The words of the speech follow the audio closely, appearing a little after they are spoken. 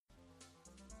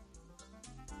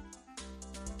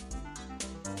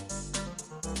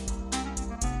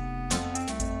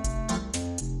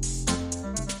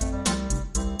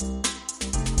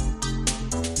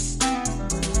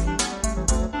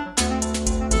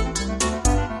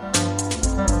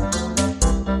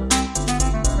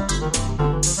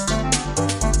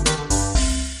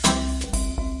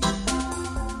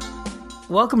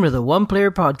Welcome to the One Player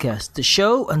Podcast, the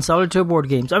show on solitaire board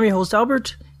games. I'm your host,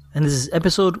 Albert, and this is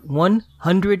episode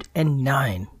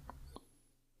 109.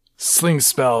 Sling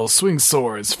spells, swing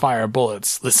swords, fire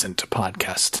bullets, listen to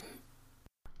podcast.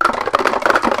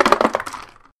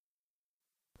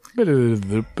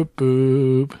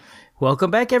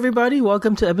 Welcome back, everybody.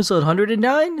 Welcome to episode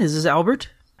 109. This is Albert.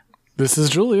 This is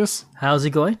Julius. How's it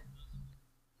going?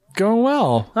 Going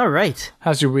well. All right.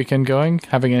 How's your weekend going?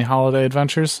 Having any holiday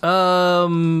adventures? A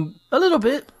little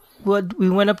bit. We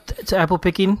went up to apple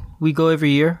picking. We go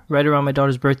every year, right around my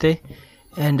daughter's birthday.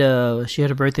 And she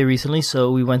had a birthday recently,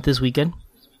 so we went this weekend.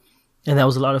 And that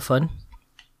was a lot of fun.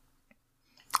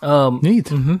 Neat.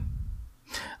 Mm-hmm.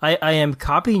 I am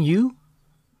copying you.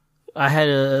 I had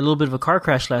a little bit of a car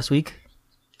crash last week.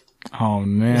 Oh,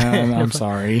 man. I'm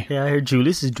sorry. Yeah, I heard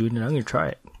Julius is doing it. I'm going to try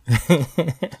it.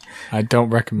 I don't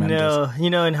recommend it.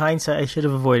 No, in hindsight, I should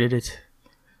have avoided it.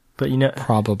 But,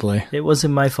 Probably. It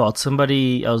wasn't my fault. I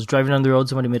was driving on the road,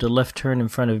 somebody made a left turn in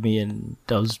front of me, and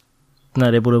I was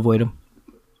not able to avoid him.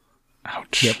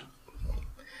 Ouch. Yep.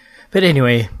 But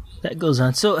anyway, that goes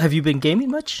on. So, have you been gaming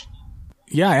much?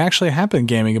 Yeah, I actually have been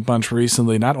gaming a bunch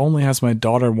recently. Not only has my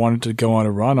daughter wanted to go on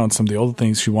a run on some of the older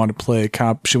things, she wanted to play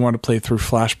she wanted to play through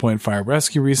Flashpoint Fire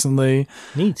Rescue recently.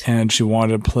 Neat. And she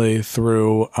wanted to play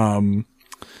through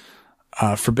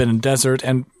Forbidden Desert.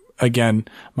 And again,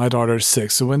 my daughter's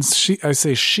 6. So when I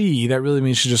say she, that really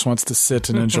means she just wants to sit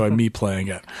and enjoy me playing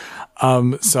it.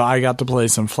 So I got to play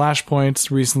some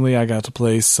Flashpoints recently. I got to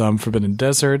play some Forbidden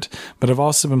Desert, but I've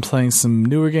also been playing some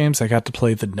newer games. I got to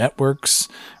play The Networks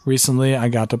recently. I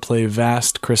got to play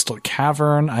Vast Crystal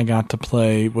Cavern. I got to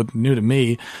play, what new to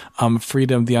me,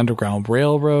 Freedom, the Underground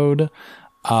Railroad.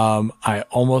 I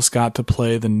almost got to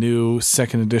play the new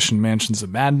 2nd edition Mansions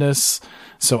of Madness.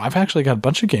 So I've actually got a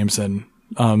bunch of games in,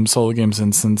 solo games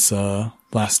in since,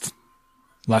 last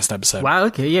episode. Wow,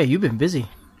 okay, yeah, you've been busy.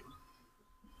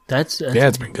 That's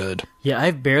it's been good. Yeah,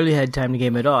 I've barely had time to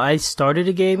game at all. I started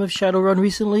a game of Shadowrun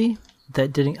recently. I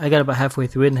got about halfway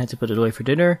through it and had to put it away for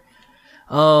dinner.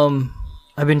 I've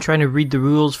been trying to read the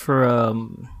rules for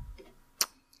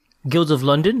Guilds of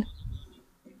London,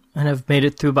 and I've made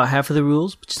it through about half of the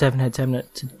rules, but just haven't had time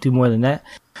to do more than that.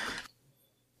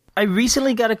 I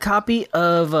recently got a copy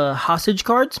of Hostage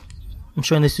Cards. I'm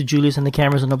showing this to Julius on the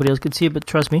camera so nobody else could see it, but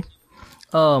trust me.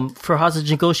 For Hostage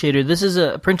Negotiator. This is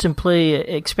a print and play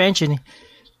expansion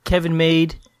Kevin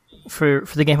made for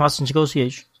the game Hostage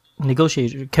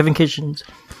Negotiator. Kevin Kitchens.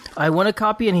 I won a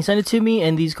copy and he sent it to me,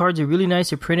 and these cards are really nice.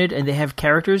 They're printed and they have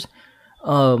characters,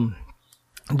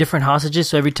 different hostages.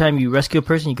 So every time you rescue a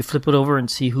person, you can flip it over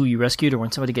and see who you rescued, or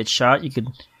when somebody gets shot,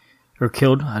 or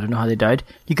killed. I don't know how they died.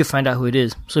 You can find out who it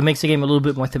is. So it makes the game a little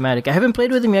bit more thematic. I haven't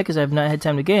played with him yet because I've not had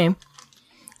time to game,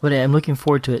 but I'm looking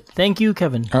forward to it. Thank you,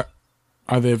 Kevin.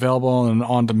 Are they available in an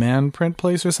on-demand print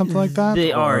place or something like that?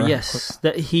 They are, yes.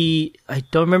 I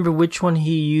don't remember which one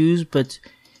he used, but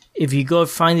if you go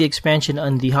find the expansion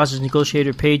on the Hostage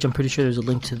Negotiator page, I'm pretty sure there's a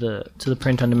link to the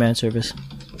print-on-demand service.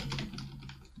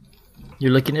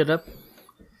 You're looking it up?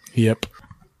 Yep.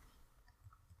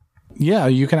 Yeah,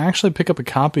 you can actually pick up a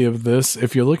copy of this.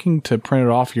 If you're looking to print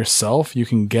it off yourself, you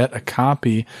can get a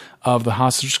copy of the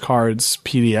Hostage Cards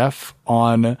PDF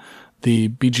on the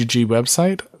BGG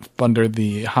website under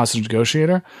the Hostage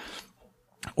Negotiator.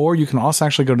 Or you can also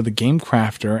actually go to the Game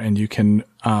Crafter and you can,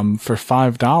 for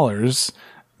 $5,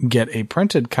 get a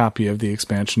printed copy of the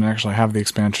expansion and actually have the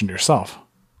expansion yourself.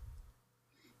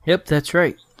 Yep, that's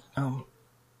right. Oh,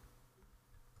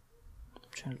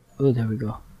 there we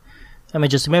go. I'm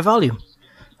adjusting my volume.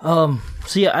 So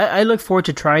yeah, I look forward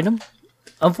to trying them.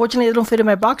 Unfortunately, they don't fit in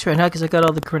my box right now because I got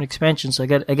all the current expansions. So I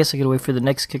guess I gotta wait for the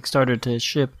next Kickstarter to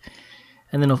ship,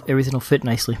 and then everything will fit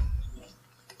nicely.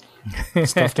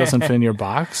 Stuff doesn't fit in your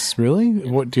box? Really?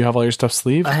 What, do you have all your stuff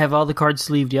sleeved? I have all the cards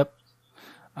sleeved, yep.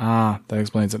 Ah, that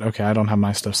explains it. Okay, I don't have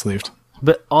my stuff sleeved.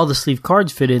 But all the sleeved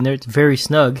cards fit in there. It's very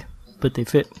snug, but they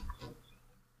fit.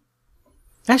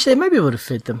 Actually, I might be able to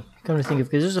fit them, come to think of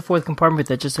it, because there's a 4th compartment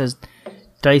that just has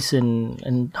dice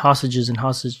and hostages and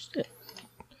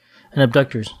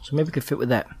abductors. So maybe it could fit with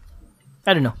that.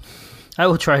 I don't know. I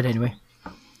will try it anyway.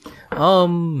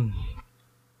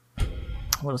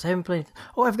 What else? I haven't played.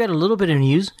 Oh, I've got a little bit of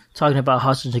news talking about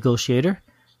Hostage Negotiator.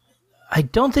 I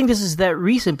don't think this is that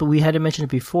recent, but we had to mention it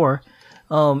before.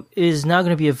 It is now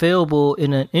going to be available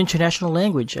in an international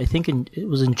language. I think it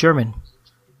was in German.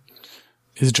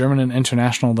 Is German an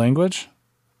international language?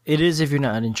 It is if you're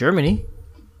not in Germany.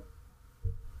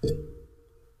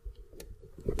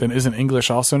 Then isn't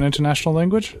English also an international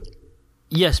language?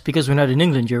 Yes, because we're not in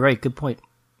England. You're right. Good point.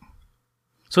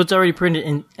 So it's already printed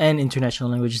in an international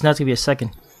language. It's not going to be a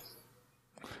second.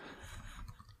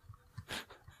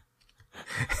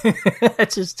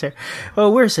 That's just terrible.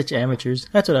 Oh, we're such amateurs.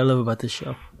 That's what I love about this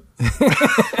show.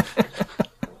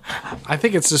 I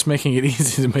think it's just making it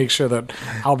easy to make sure that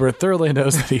Albert thoroughly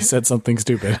knows that he said something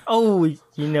stupid. Oh,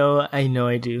 I know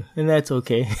I do, and that's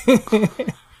okay.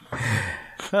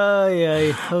 Oh,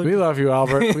 yeah. Okay. We love you,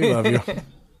 Albert. We love you.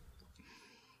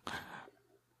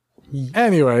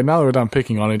 Anyway, now that we're done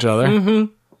picking on each other.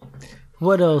 Mm-hmm.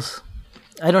 What else?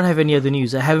 I don't have any other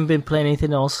news. I haven't been playing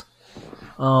anything else.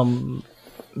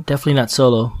 Definitely not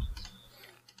solo.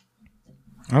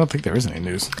 I don't think there is any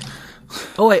news.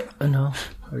 Oh, wait. Oh, no.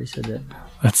 I already said that.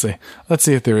 Let's see. Let's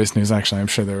see if there is news. Actually, I'm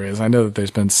sure there is. I know that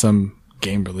there's been some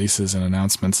game releases and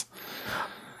announcements.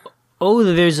 Oh,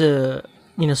 there's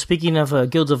speaking of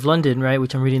Guilds of London, right,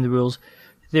 which I'm reading the rules,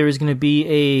 there is going to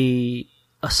be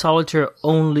a solitaire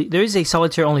only, there is a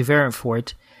solitaire only variant for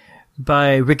it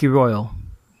by Ricky Royal.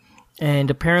 And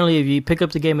apparently if you pick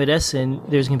up the game at Essen,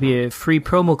 there's going to be a free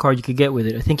promo card you could get with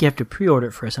it. I think you have to pre-order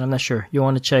it first, and I'm not sure. You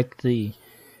want to check you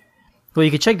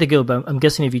can check the guild, but I'm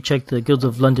guessing if you check the Guilds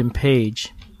of London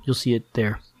page, you'll see it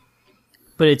there.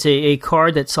 But it's a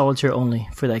card that's solitaire only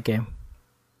for that game.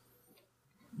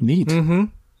 Neat. Mm-hmm.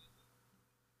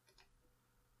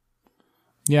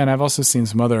 Yeah, and I've also seen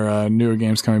some other newer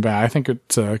games coming back. I think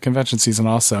it's convention season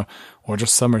also, or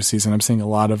just summer season. I'm seeing a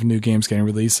lot of new games getting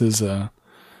releases,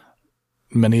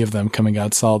 many of them coming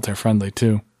out solitaire friendly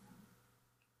too.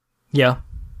 Yeah.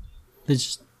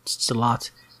 There's just a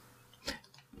lot.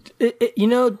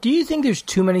 Do you think there's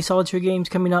too many solitaire games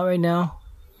coming out right now?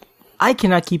 I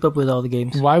cannot keep up with all the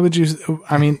games. Why would you?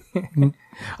 I mean,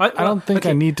 I don't think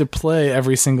I need to play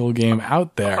every single game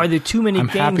out there. Are there too many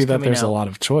games coming out? I'm happy that there's a lot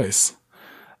of choice.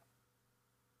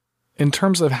 In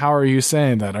terms of how are you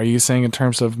saying that? Are you saying in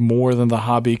terms of more than the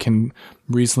hobby can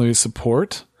reasonably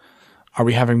support? Are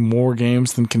we having more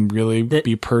games than can really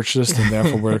be purchased, and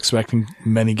therefore we're expecting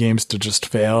many games to just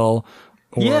fail?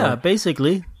 Yeah,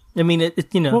 basically. I mean,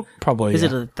 well, probably. Is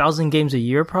it 1,000 games a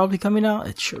year probably coming out?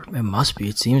 It must be.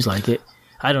 It seems like it.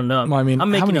 I don't know. Well, I mean, I'm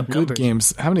making how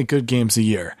many good games a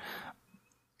year?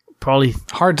 Probably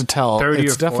hard to tell. 30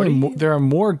 it's or definitely 40? There are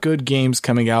more good games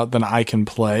coming out than I can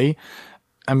play.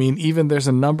 I mean, even there's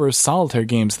a number of solitaire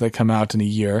games that come out in a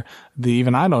year that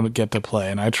even I don't get to play,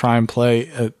 and I try and play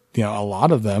a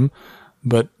lot of them,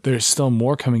 but there's still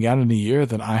more coming out in a year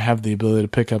than I have the ability to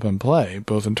pick up and play,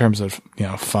 both in terms of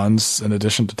funds in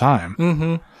addition to time.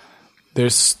 Mm-hmm.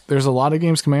 There's a lot of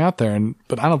games coming out there,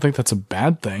 but I don't think that's a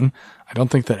bad thing. I don't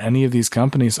think that any of these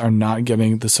companies are not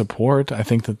getting the support. I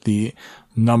think that the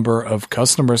number of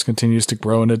customers continues to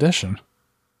grow in addition.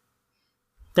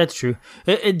 That's true.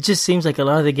 It just seems like a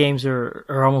lot of the games are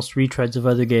almost retreads of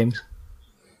other games.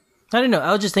 I don't know.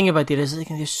 I was just thinking about that.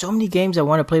 There's so many games I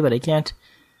want to play, but I can't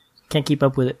keep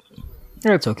up with it.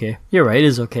 It's okay. You're right. It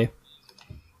is okay.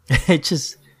 It's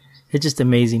just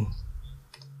amazing.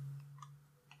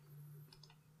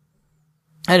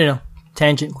 I don't know.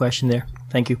 Tangent question there.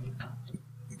 Thank you.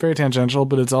 Very tangential,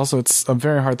 but it's a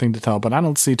very hard thing to tell. But I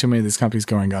don't see too many of these companies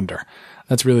going under.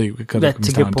 That's really what it That's comes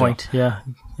a good down point. to. Yeah,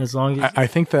 as long as I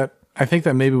think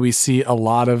that maybe we see a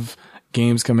lot of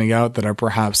games coming out that are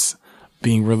perhaps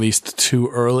being released too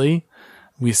early.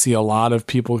 We see a lot of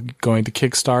people going to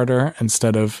Kickstarter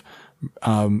instead of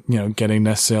getting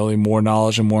necessarily more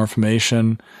knowledge and more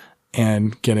information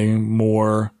and getting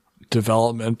more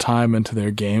development time into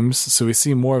their games. So we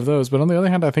see more of those. But on the other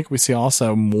hand, I think we see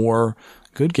also more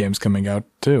good games coming out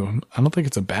too. I don't think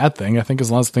it's a bad thing. I think as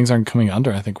long as things aren't coming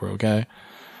under, I think we're okay.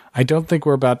 I don't think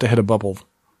we're about to hit a bubble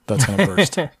that's going to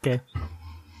burst. Okay.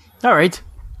 All right.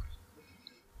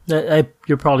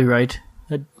 You're probably right.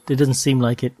 It doesn't seem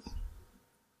like it.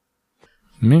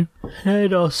 Me?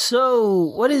 So,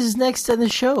 what is next on the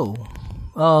show?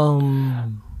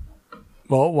 Well,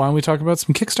 why don't we talk about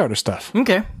some Kickstarter stuff?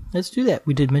 Okay, let's do that.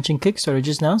 We did mention Kickstarter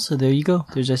just now, so there you go.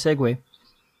 There's a segue.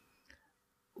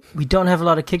 We don't have a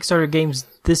lot of Kickstarter games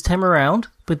this time around,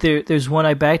 but there's one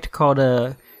I backed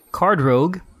called Card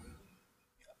Rogue,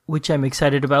 which I'm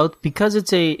excited about because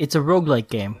it's a roguelike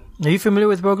game. Are you familiar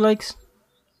with roguelikes?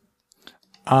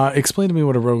 Explain to me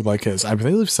what a roguelike is. I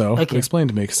believe so. Okay. Explain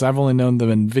to me, because I've only known them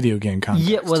in video game context.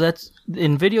 Yeah, well, that's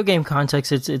in video game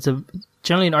context. It's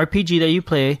generally an RPG that you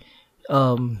play.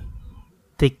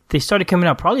 They started coming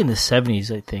out probably in the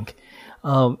 70s, I think.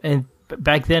 And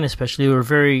back then, especially, they were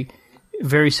very,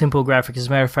 very simple graphics. As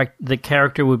a matter of fact, the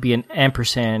character would be an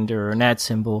ampersand or an @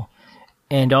 symbol,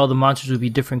 and all the monsters would be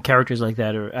different characters like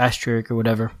that, or asterisk or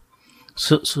whatever.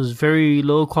 So it was very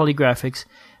low quality graphics.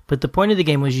 But the point of the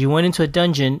game was you went into a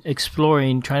dungeon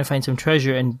exploring, trying to find some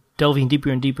treasure, and delving deeper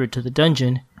and deeper to the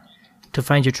dungeon to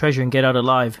find your treasure and get out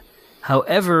alive.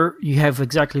 However, you have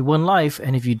exactly one life,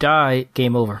 and if you die,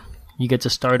 game over. You get to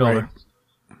start over.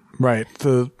 Right.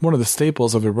 One of the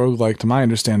staples of a roguelike, to my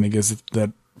understanding, is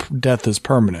that death is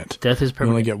permanent. Death is permanent.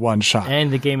 You only get one shot.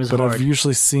 And the game is hard. But I've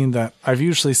usually seen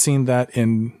that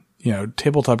in,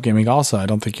 tabletop gaming also. I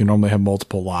don't think you normally have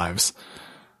multiple lives.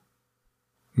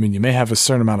 I mean, you may have a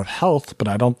certain amount of health, but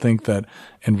I don't think that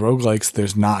in roguelikes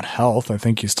there's not health. I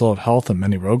think you still have health in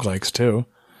many roguelikes too.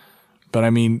 But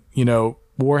I mean,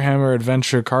 Warhammer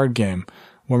Adventure card game,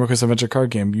 Warhammer Quest Adventure card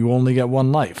game, you only get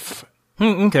one life.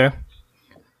 Okay.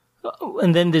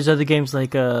 And then there's other games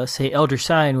like, say, Elder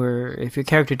Sign, where if your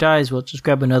character dies, well, just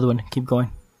grab another one and keep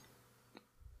going.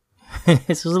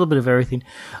 It's a little bit of everything.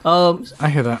 I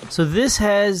hear that. So this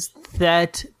has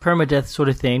that permadeath sort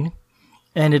of thing,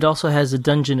 and it also has a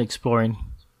dungeon exploring,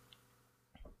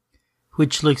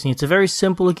 which looks neat. It's a very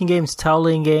simple looking game. It's a tile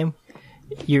laying game.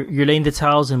 You're laying the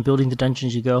tiles and building the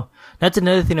dungeons you go. That's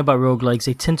another thing about roguelikes.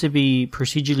 They tend to be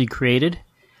procedurally created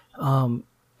and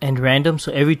random.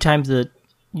 So every time that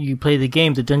you play the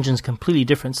game, the dungeon's completely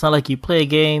different. It's not like you play a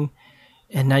game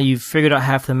and now you've figured out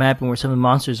half the map and where some of the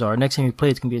monsters are. Next time you play,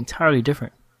 it's going to be entirely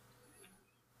different.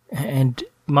 And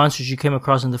monsters you came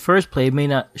across in the first play may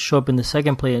not show up in the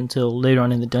second play until later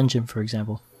on in the dungeon, for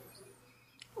example.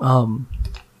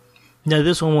 Now,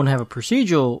 this one won't have a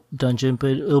procedural dungeon,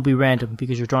 but it'll be random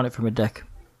because you're drawing it from a deck.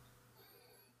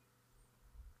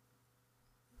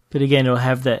 But again, it'll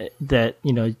have that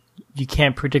you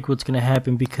can't predict what's going to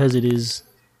happen because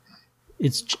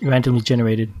it's randomly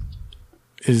generated.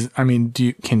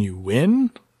 Can you win?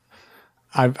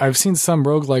 I've seen some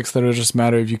roguelikes that are just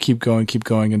matter if you keep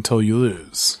going until you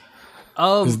lose.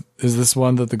 Is this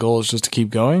one that the goal is just to keep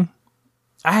going?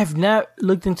 I have not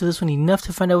looked into this one enough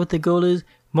to find out what the goal is.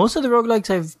 Most of the roguelikes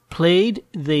I've played,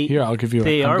 I'll give you.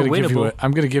 They are winnable.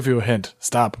 I'm going to give you a hint.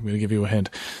 Stop. I'm going to give you a hint.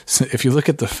 So if you look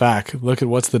at the FAQ, look at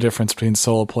what's the difference between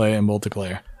solo play and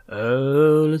multiplayer.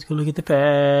 Oh, let's go look at the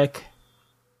FAQ.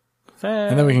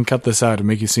 And then we can cut this out and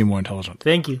make you seem more intelligent.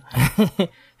 Thank you.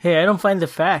 Hey, I don't find the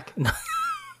FAQ.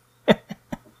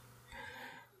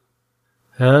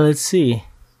 Let's see.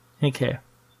 Okay.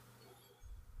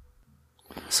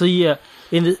 So yeah,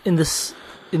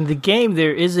 in the game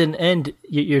there is an end.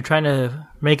 You're trying to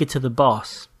make it to the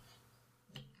boss,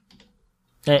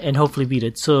 and hopefully beat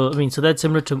it. So so that's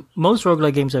similar to most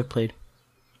roguelike games I've played.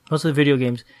 Most of the video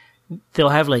games, they'll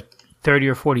have like 30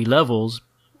 or 40 levels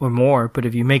or more, but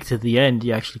if you make it to the end,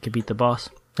 you actually can beat the boss.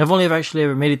 I've only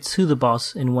ever made it to the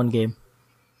boss in one game,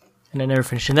 and I never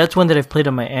finished. And that's one that I've played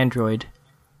on my Android.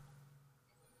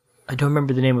 I don't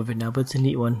remember the name of it now, but it's a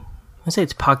neat one. I say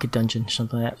it's Pocket Dungeon,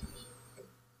 something like that.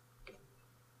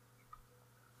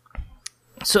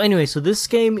 So anyway, this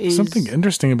game is... Something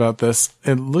interesting about this,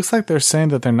 it looks like they're saying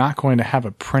that they're not going to have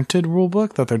a printed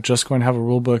rulebook, that they're just going to have a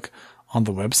rulebook on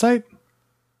the website?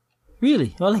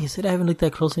 Really? Well, like I said, I haven't looked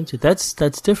that close into it.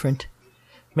 That's different.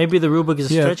 Maybe the rulebook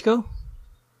is a stretch goal?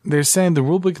 They're saying the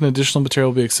rulebook and additional material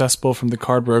will be accessible from the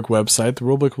Cardrogue website. The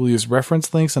rulebook will use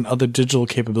reference links and other digital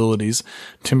capabilities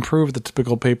to improve the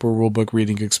typical paper rulebook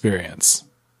reading experience.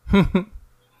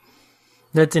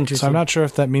 That's interesting. So I'm not sure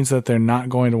if that means that they're not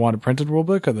going to want a printed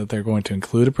rulebook or that they're going to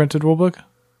include a printed rulebook.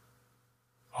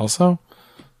 Also?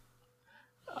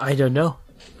 I don't know.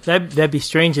 That'd be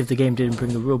strange if the game didn't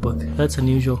bring a rulebook. That's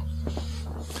unusual.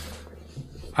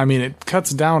 I mean, it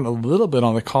cuts down a little bit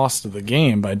on the cost of the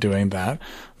game by doing that,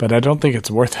 but I don't think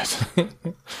it's worth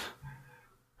it.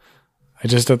 I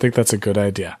just don't think that's a good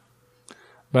idea.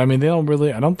 But I mean,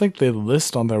 I don't think they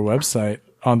list on their website,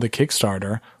 on the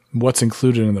Kickstarter, what's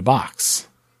included in the box.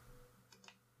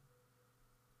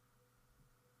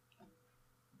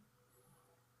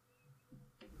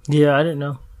 Yeah, I don't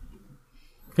know.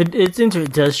 It's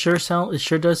interesting. It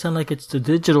sure does sound like it's the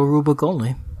digital rulebook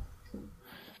only.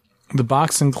 The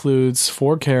box includes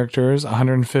 4 characters,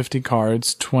 150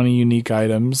 cards, 20 unique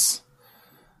items,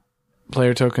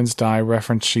 player tokens, die,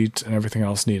 reference sheet, and everything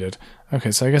else needed.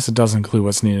 Okay, so I guess it does include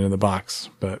what's needed in the box,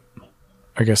 but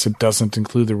I guess it doesn't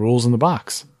include the rules in the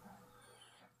box.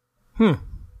 But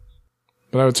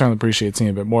I would certainly appreciate seeing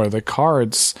a bit more. The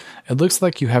cards, it looks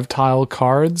like you have tile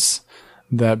cards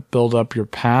that build up your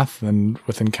path and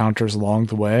with encounters along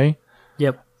the way.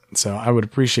 Yep. So I would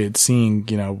appreciate seeing,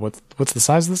 what's the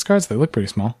size of these cards? They look pretty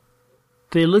small.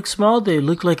 They look small. They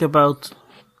look like about...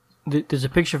 There's a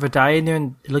picture of a die in there,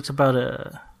 and it looks about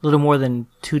a little more than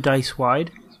 2 dice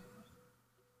wide.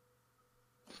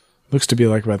 Looks to be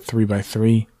like about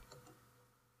 3x3.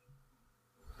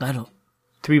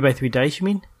 3x3 dice, you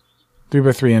mean?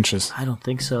 3x3 inches. I don't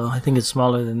think so. I think it's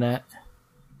smaller than that.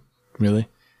 Really?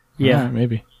 Yeah.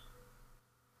 Maybe.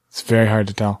 It's very hard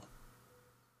to tell.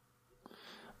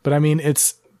 But I mean,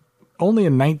 it's only a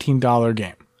 $19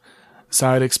 game. So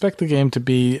I'd expect the game to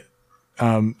be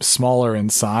smaller in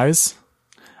size.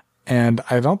 And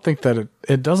I don't think that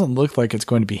it doesn't look like it's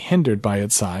going to be hindered by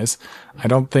its size. I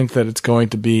don't think that it's going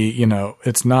to be,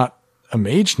 it's not a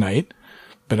Mage Knight,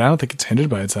 but I don't think it's hindered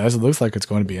by its size. It looks like it's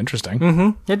going to be interesting.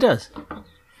 Mm-hmm. It does.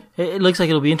 It looks like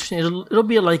it'll be interesting. It'll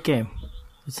be a light game.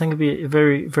 It's not going to be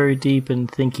very, very deep and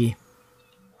thinky.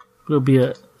 It'll be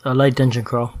a light dungeon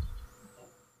crawl.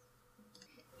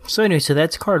 So anyway, so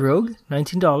that's Card Rogue,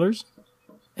 $19.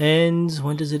 And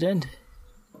when does it end?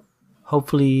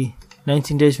 Hopefully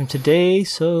 19 days from today.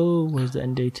 So where's the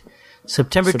end date?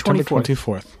 September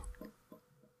 24th.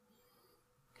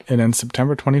 It ends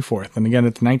September 24th. And again,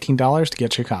 it's $19 to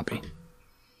get your copy.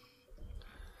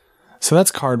 So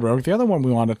that's Card Rogue. The other one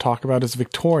we want to talk about is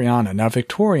Victoriana. Now,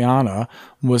 Victoriana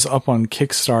was up on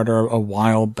Kickstarter a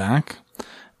while back.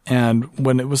 And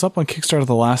when it was up on Kickstarter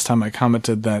the last time, I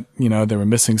commented that, they were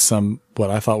missing some,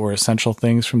 what I thought were essential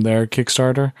things from their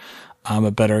Kickstarter. A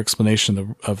better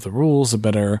explanation of the rules,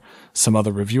 some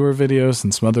other reviewer videos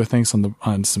and some other things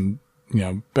on some,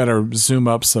 better zoom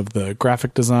ups of the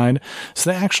graphic design.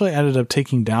 So they actually ended up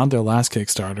taking down their last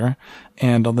Kickstarter.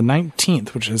 And on the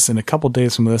 19th, which is in a couple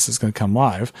days from this is going to come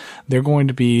live, they're going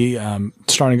to be,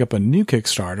 starting up a new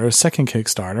Kickstarter, a second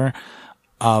Kickstarter.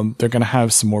 They're going to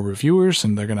have some more reviewers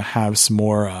and they're going to have some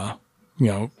more,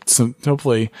 some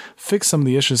hopefully fix some of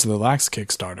the issues of the last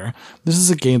Kickstarter. This is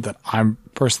a game that I'm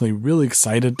personally really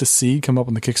excited to see come up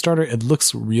on the Kickstarter. It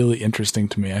looks really interesting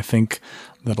to me. I think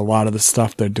that a lot of the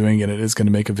stuff they're doing in it is going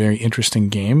to make a very interesting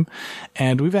game.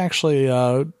 And we've actually,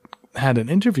 had an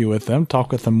interview with them,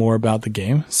 talk with them more about the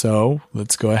game. So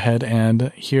let's go ahead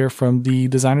and hear from the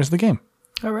designers of the game.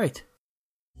 All right.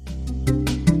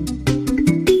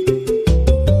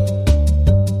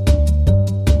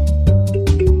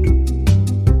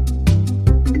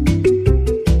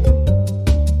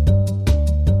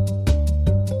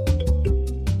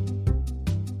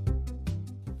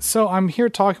 So I'm here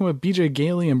talking with BJ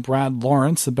Gailey and Brad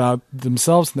Lawrence about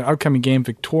themselves and their upcoming game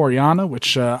Victoriana,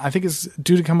 which I think is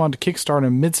due to come on to Kickstarter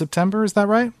in mid-September. Is that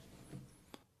right?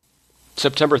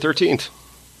 September 13th.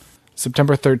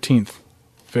 September 13th.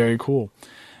 Very cool.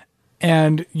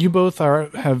 And you both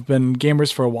have been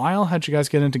gamers for a while. How'd you guys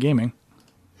get into gaming?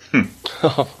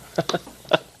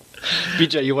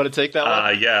 BJ, you want to take that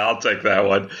one? Yeah, I'll take that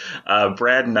one.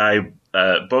 Brad and I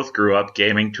both grew up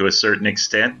gaming to a certain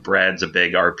extent. Brad's a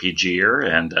big RPGer,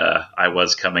 and I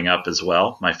was coming up as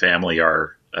well. My family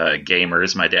are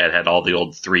gamers. My dad had all the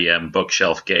old 3M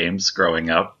bookshelf games growing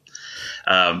up.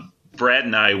 Brad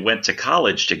and I went to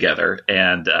college together,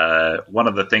 and one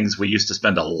of the things we used to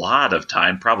spend a lot of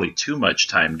time, probably too much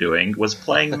time doing, was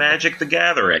playing Magic the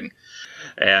Gathering.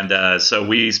 And so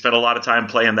we spent a lot of time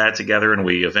playing that together, and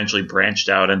we eventually branched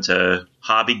out into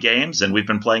hobby games, and we've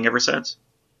been playing ever since.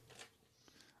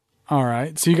 All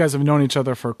right. So you guys have known each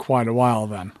other for quite a while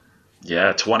then.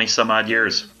 Yeah, 20-some-odd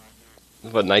years.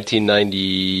 What,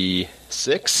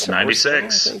 1996?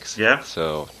 96, so, I think? Yeah.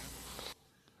 So,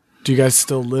 do you guys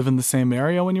still live in the same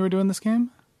area when you were doing this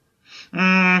game?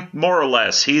 More or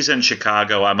less. He's in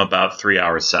Chicago. I'm about 3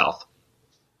 hours south.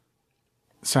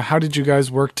 So how did you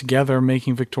guys work together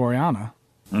making Victoriana?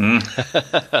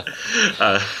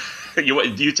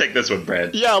 You take this one,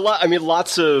 Brad. Yeah,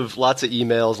 lots of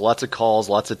emails, lots of calls,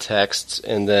 lots of texts,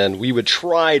 and then we would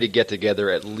try to get together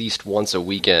at least once a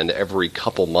weekend every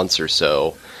couple months or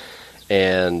so,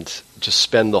 and just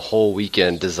spend the whole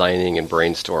weekend designing and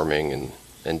brainstorming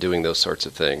and doing those sorts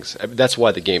of things. That's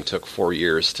why the game took 4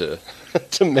 years to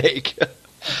make.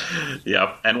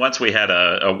 Yep, and once we had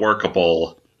a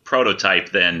workable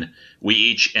prototype, then we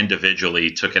each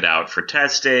individually took it out for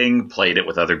testing, played it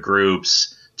with other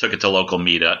groups, took it to local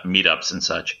meetups and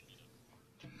such.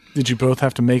 Did you both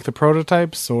have to make the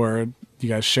prototypes, or you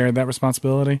guys shared that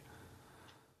responsibility?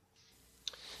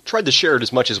 Tried to share it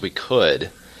as much as we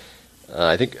could.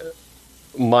 I think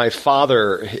my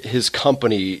father, his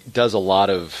company does a lot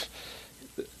of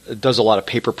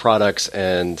paper products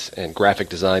and graphic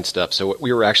design stuff. So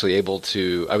we were actually able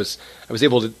to, I was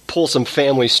able to pull some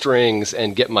family strings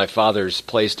and get my father's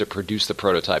place to produce the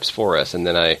prototypes for us. And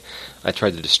then I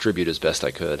tried to distribute as best I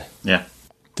could. Yeah.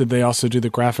 Did they also do the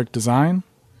graphic design?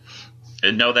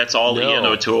 No, that's all Ian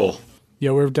O'Toole.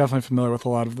 Yeah, we're definitely familiar with a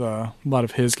lot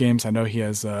of his games. I know he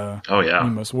has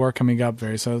Nemo's War coming up,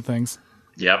 various other things.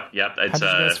 Yep. How did you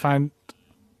guys find?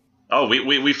 Oh,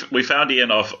 we found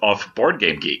Ian off Board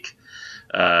Game Geek.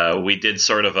 We did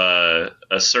sort of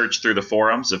a search through the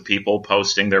forums of people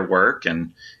posting their work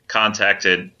and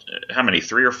contacted how many,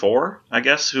 3 or 4, I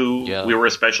guess, who we were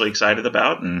especially excited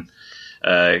about, and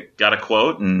got a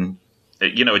quote and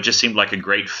it just seemed like a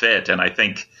great fit. And I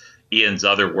think Ian's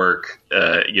other work,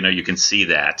 you can see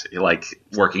that, like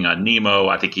working on Nemo.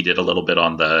 I think he did a little bit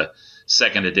on the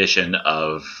second edition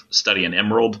of Study in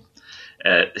Emerald.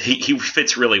 He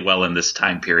fits really well in this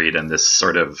time period and this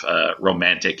sort of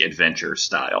romantic adventure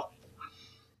style.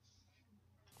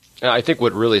 I think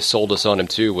what really sold us on him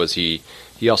too was he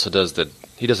also does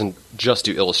he doesn't just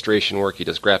do illustration work, he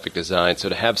does graphic design. So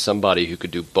to have somebody who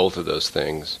could do both of those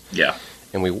things. Yeah.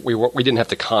 And we didn't have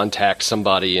to contact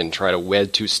somebody and try to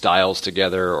wed two styles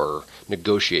together or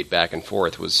negotiate back and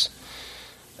forth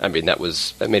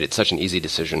that made it such an easy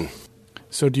decision.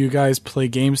 So do you guys play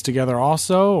games together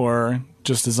also, or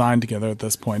just design together at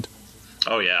this point?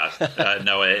 Oh yeah,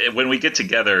 no. When we get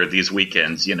together these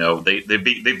weekends,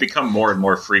 they've become more and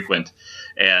more frequent,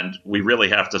 and we really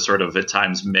have to sort of at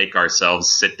times make ourselves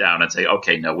sit down and say,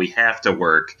 okay, no, we have to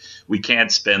work. We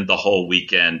can't spend the whole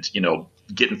weekend,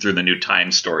 getting through the new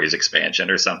Time Stories expansion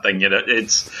or something.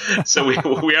 It's so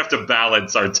we have to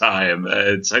balance our time.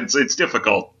 It's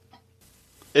difficult.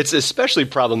 It's especially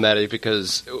problematic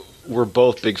because we're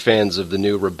both big fans of the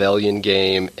new Rebellion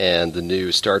game and the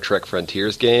new Star Trek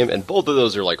Frontiers game, and both of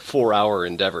those are like 4-hour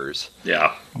endeavors.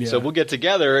 Yeah. So we'll get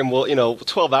together and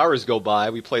 12 hours go by.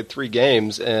 We played 3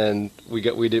 games and we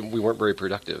weren't very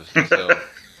productive. So.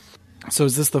 So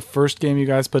is this the first game you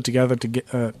guys put together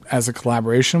as a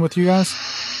collaboration with you guys?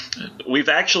 We've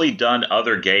actually done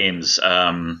other games.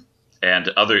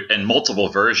 And multiple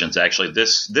versions, actually.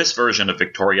 This version of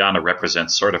Victoriana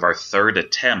represents sort of our third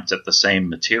attempt at the same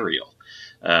material.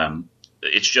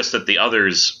 It's just that the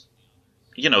others,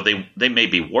 they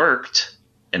maybe worked,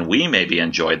 and we maybe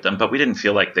enjoyed them, but we didn't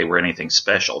feel like they were anything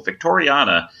special.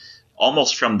 Victoriana,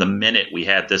 almost from the minute we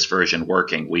had this version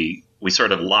working, we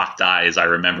sort of locked eyes, I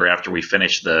remember, after we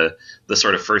finished the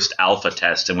sort of first alpha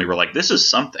test, and we were like, this is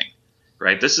something,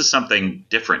 right? This is something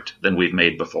different than we've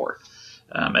made before.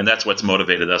 And that's what's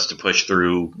motivated us to push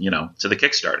through, to the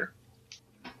Kickstarter.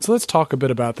 So let's talk a bit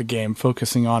about the game,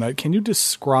 focusing on it. Can you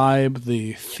describe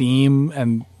the theme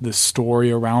and the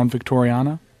story around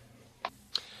Victoriana?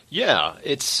 Yeah,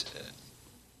 it's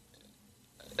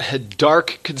a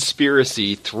dark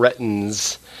conspiracy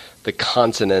threatens the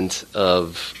continent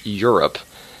of Europe,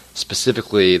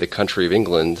 specifically the country of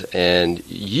England, and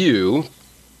you,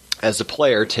 as a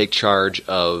player, take charge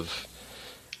of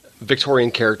Victorian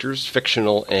characters,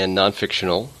 fictional and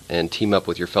non-fictional, and team up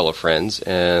with your fellow friends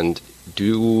and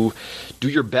do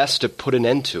your best to put an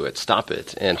end to it, stop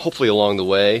it, and hopefully along the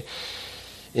way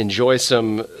enjoy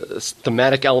some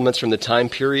thematic elements from the time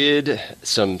period,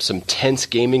 some tense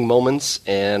gaming moments,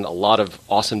 and a lot of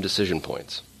awesome decision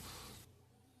points.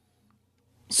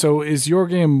 So is your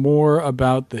game more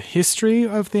about the history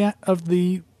of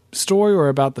the story or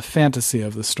about the fantasy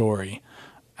of the story?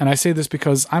 And I say this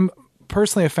because I'm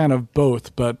personally a fan of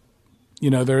both, but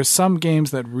there are some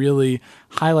games that really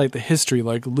highlight the history,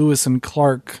 like Lewis and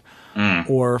Clark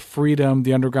or Freedom,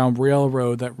 the Underground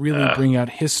Railroad, that really bring out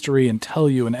history and tell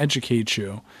you and educate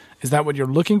you. Is that what you're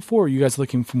looking for, or are you guys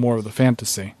looking for more of the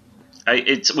fantasy?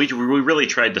 We really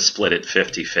tried to split it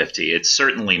 50-50. It's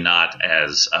certainly not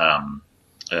as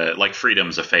like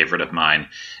Freedom's a favorite of mine,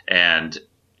 and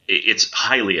it's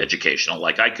highly educational.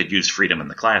 Like, I could use Freedom in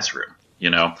the classroom.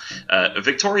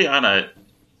 Victoriana,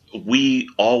 we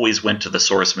always went to the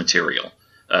source material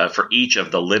for each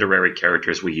of the literary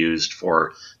characters we used,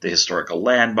 for the historical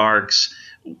landmarks.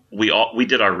 We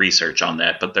did our research on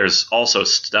that, but there's also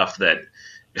stuff that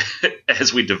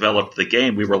as we developed the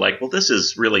game, we were like, well, this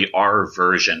is really our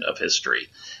version of history.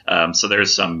 So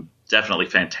there's some definitely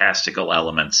fantastical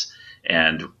elements,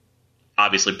 and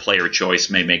obviously player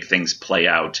choice may make things play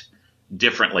out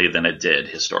differently than it did,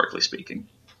 historically speaking.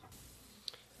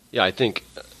 Yeah, I think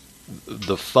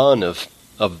the fun of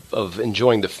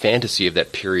enjoying the fantasy of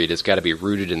that period has got to be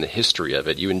rooted in the history of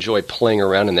it. You enjoy playing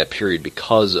around in that period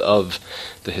because of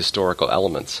the historical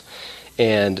elements.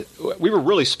 And we were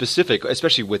really specific,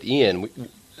 especially with Ian.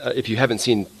 If you haven't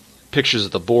seen pictures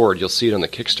of the board, you'll see it on the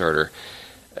Kickstarter.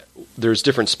 There's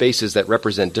different spaces that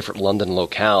represent different London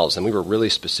locales, and we were really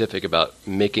specific about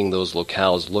making those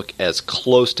locales look as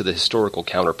close to the historical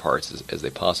counterparts as they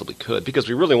possibly could, because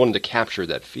we really wanted to capture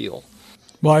that feel.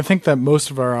 Well, I think that most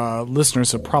of our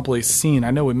listeners have probably seen,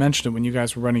 I know we mentioned it when you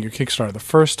guys were running your Kickstarter the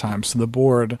first time, so the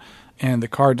board and the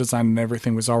card design and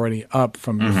everything was already up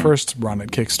from your first run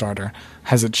at Kickstarter.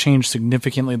 Has it changed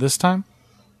significantly this time?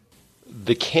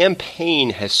 The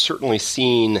campaign has certainly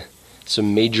seen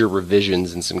some major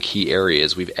revisions in some key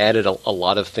areas. We've added a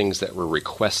lot of things that were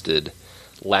requested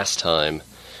last time,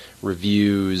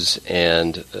 reviews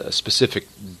and specific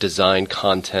design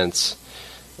contents.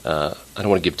 I don't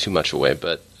want to give too much away,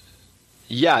 but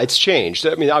Yeah, it's changed.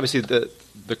 I mean, obviously the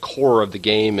core of the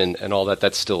game and all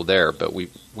that's still there, but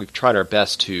we've tried our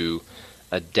best to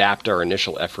adapt our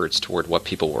initial efforts toward what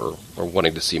people were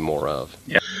wanting to see more of.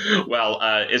 Yeah. Well,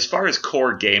 as far as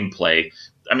core gameplay,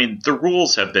 I mean, the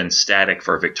rules have been static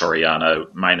for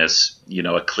Victoriana, minus,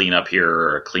 a cleanup here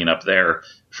or a cleanup there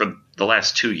for the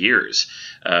last 2 years.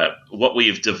 What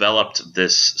we've developed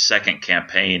this second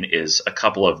campaign is a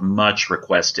couple of much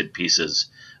requested pieces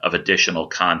of additional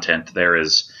content. There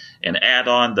is an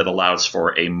add-on that allows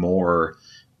for a more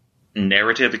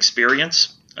narrative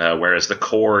experience, whereas the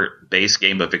core base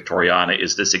game of Victoriana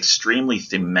is this extremely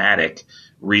thematic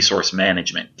resource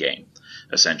management game,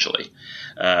 essentially.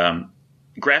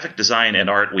 Graphic design and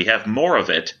art, we have more of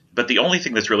it, but the only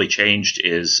thing that's really changed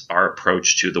is our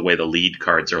approach to the way the lead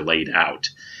cards are laid out.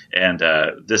 And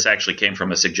this actually came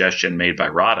from a suggestion made by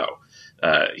Rado.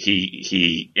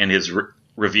 He in his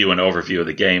review and overview of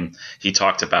the game, he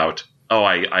talked about,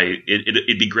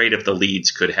 it'd be great if the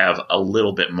leads could have a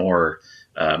little bit more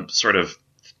sort of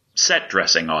set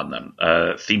dressing on them,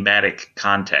 thematic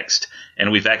context.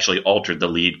 And we've actually altered the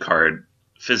lead card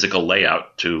physical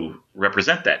layout to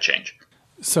represent that change.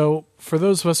 So for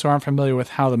those of us who aren't familiar with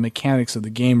how the mechanics of the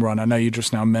game run, I know you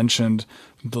just now mentioned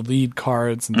the lead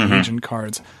cards and the agent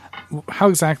cards. How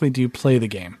exactly do you play the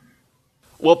game?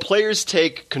 Well, players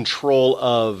take control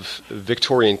of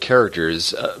Victorian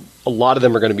characters. A lot of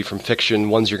them are going to be from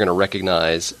fiction, ones you're going to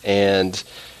recognize. And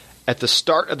at the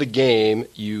start of the game,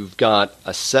 you've got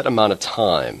a set amount of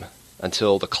time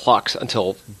until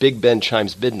Big Ben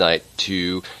chimes midnight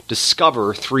to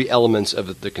discover 3 elements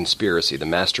of the conspiracy: the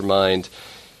mastermind,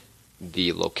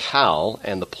 the locale,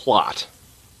 and the plot.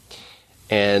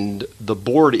 And the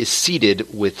board is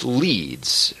seeded with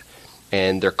leads.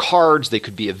 And they're cards, they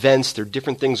could be events, they're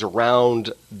different things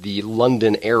around the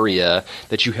London area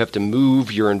that you have to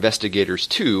move your investigators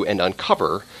to and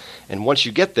uncover. And once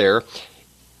you get there,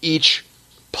 each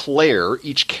player,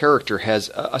 each character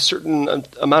has a certain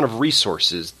amount of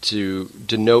resources to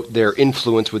denote their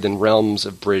influence within realms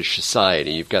of British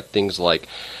society. You've got things like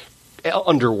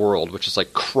underworld, which is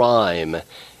like crime,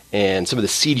 and some of the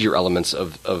seedier elements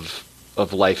of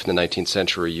life in the 19th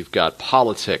century. You've got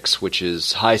politics, which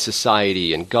is high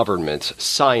society and government,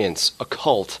 science,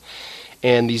 occult,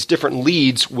 and these different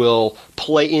leads will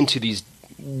play into these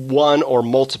one or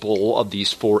multiple of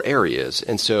these 4 areas.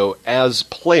 And so as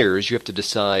players, you have to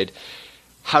decide,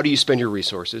 how do you spend your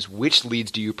resources? Which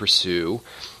leads do you pursue?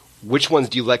 Which ones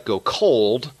do you let go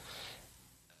cold?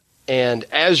 And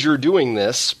as you're doing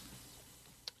this,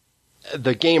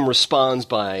 the game responds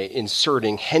by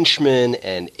inserting henchmen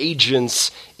and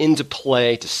agents into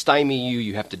play to stymie you.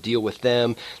 You have to deal with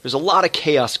them. There's a lot of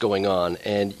chaos going on,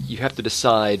 and you have to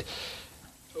decide,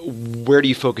 where do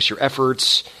you focus your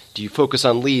efforts? Do you focus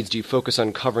on leads? Do you focus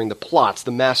on covering the plots,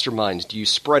 the masterminds? Do you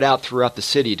spread out throughout the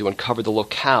city to uncover the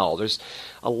locale? There's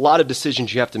a lot of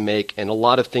decisions you have to make, and a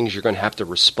lot of things you're going to have to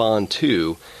respond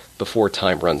to before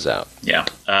time runs out. Yeah.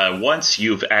 Once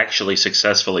you've actually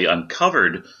successfully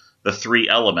uncovered the 3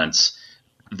 elements,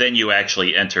 then you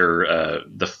actually enter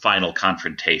the final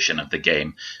confrontation of the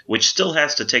game, which still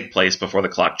has to take place before the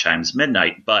clock chimes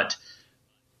midnight, but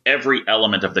every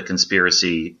element of the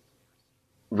conspiracy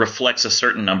reflects a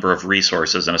certain number of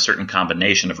resources and a certain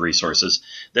combination of resources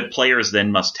that players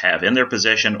then must have in their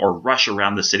possession or rush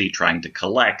around the city trying to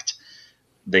collect.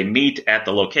 They meet at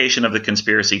the location of the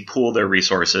conspiracy, pool their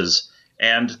resources,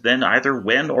 and then either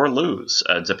win or lose,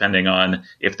 depending on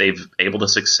if they've able to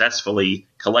successfully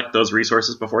collect those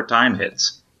resources before time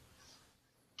hits.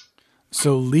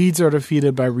 So leads are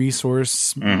defeated by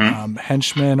resource.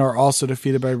 Henchmen are also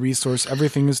defeated by resource.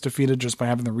 Everything is defeated just by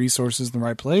having the resources in the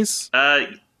right place?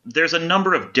 There's a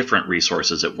number of different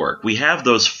resources at work. We have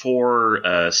those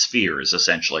 4 spheres,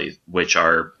 essentially, which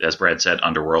are, as Brad said,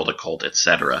 underworld, occult,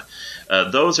 etc.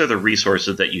 Those are the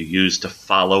resources that you use to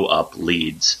follow up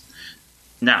leads.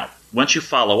 Now, once you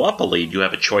follow up a lead, you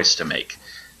have a choice to make.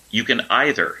 You can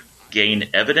either gain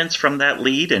evidence from that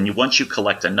lead, and once you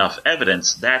collect enough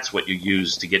evidence, that's what you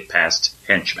use to get past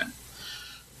henchmen.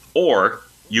 Or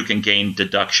you can gain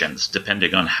deductions,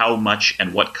 depending on how much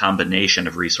and what combination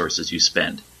of resources you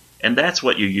spend. And that's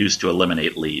what you use to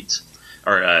eliminate leads,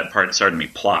 or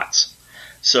plots.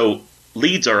 So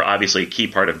leads are obviously a key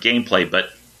part of gameplay, but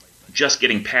just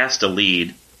getting past a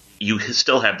lead, you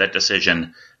still have that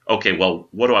decision. Okay, well,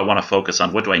 what do I want to focus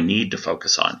on? What do I need to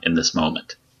focus on in this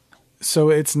moment? So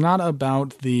it's not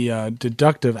about the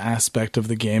deductive aspect of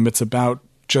the game. It's about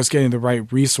just getting the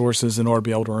right resources in order to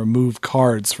be able to remove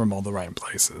cards from all the right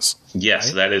places.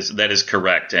 Yes, right? That is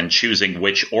correct. And choosing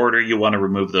which order you want to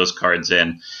remove those cards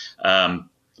in.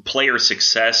 Player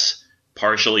success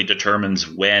partially determines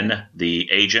when the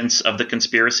agents of the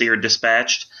conspiracy are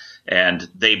dispatched, and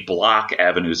they block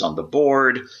avenues on the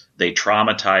board. They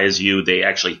traumatize you. They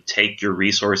actually take your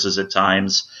resources at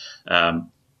times.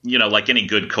 Like any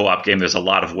good co-op game, there's a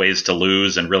lot of ways to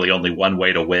lose and really only one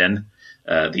way to win.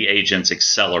 The agents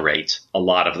accelerate a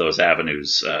lot of those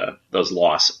avenues, those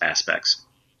loss aspects.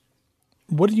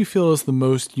 What do you feel is the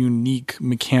most unique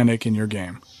mechanic in your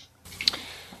game?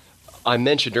 I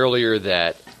mentioned earlier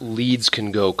that leads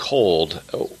can go cold.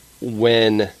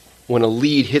 When a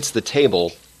lead hits the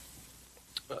table,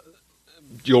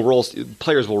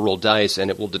 players will roll dice, and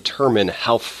it will determine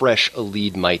how fresh a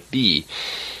lead might be.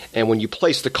 And when you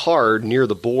place the card near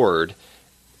the board,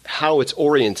 how it's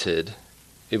oriented,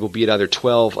 it will be at either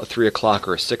 12, a 3 o'clock,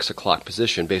 or a 6 o'clock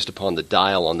position based upon the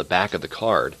dial on the back of the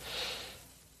card.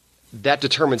 That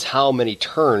determines how many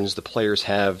turns the players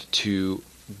have to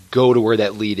go to where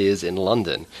that lead is in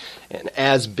London. And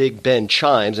as Big Ben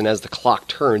chimes and as the clock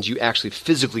turns, you actually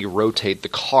physically rotate the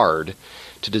card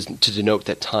to denote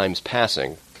that time's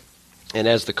passing. And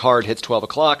as the card hits 12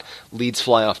 o'clock, leads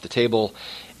fly off the table,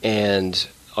 and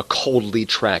a cold lead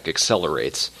track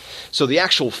accelerates. So the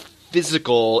actual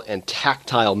physical and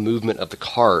tactile movement of the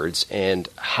cards and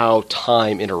how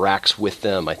time interacts with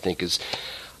them, I think, is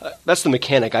that's the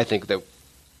mechanic I think that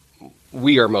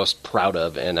we are most proud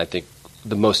of, and I think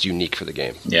the most unique for the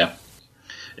game. Yeah.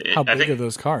 How big are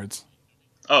those cards?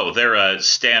 Oh, they're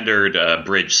standard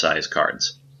bridge size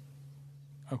cards.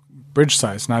 Oh, bridge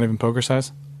size, not even poker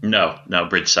size? No,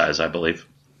 bridge size, I believe.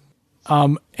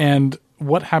 And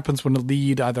what happens when a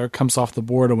lead either comes off the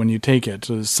board or when you take it?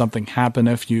 Does something happen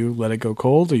if you let it go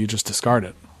cold, or you just discard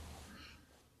it?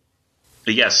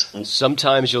 Yes.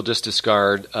 Sometimes you'll just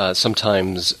discard.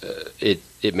 Sometimes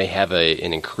it may have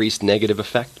an increased negative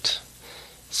effect.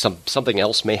 Something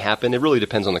else may happen. It really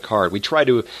depends on the card. We try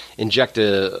to inject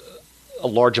a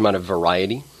large amount of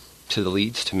variety to the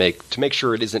leads to make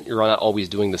sure you're not always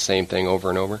doing the same thing over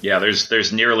and over. Yeah,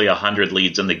 there's nearly 100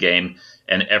 leads in the game,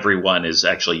 and every one is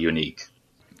actually unique.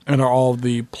 And are all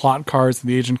the plot cards,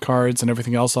 the agent cards, and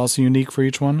everything else also unique for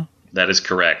each one? That is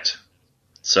correct.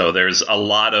 So there's a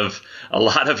lot of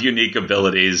unique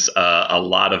abilities, a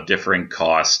lot of different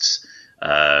costs.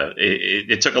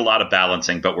 It took a lot of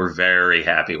balancing, but we're very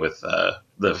happy with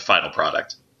the final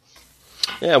product.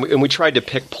 Yeah, and we tried to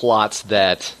pick plots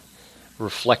that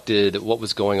reflected what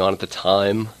was going on at the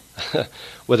time,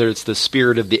 whether it's the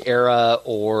spirit of the era,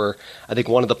 or I think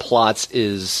one of the plots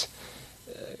is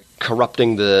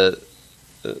corrupting the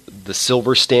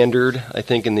silver standard, I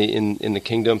think, in the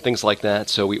kingdom, things like that.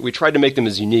 So we tried to make them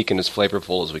as unique and as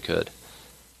flavorful as we could.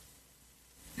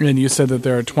 And you said that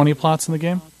there are 20 plots in the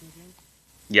game?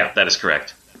 Yeah, that is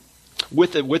correct.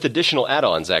 With additional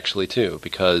add-ons, actually, too,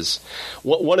 because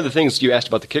one of the things you asked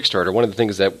about the Kickstarter, one of the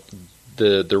things that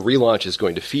the relaunch is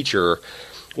going to feature,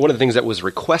 one of the things that was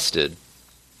requested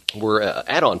were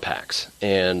add-on packs.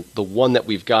 And the one that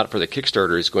we've got for the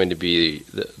Kickstarter is going to be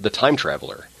the Time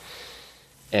Traveler.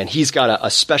 And he's got a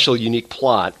special, unique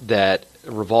plot that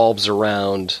revolves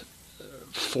around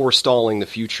forestalling the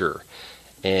future.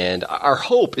 And our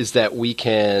hope is that we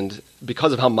can,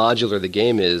 because of how modular the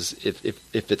game is,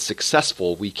 if it's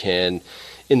successful, we can,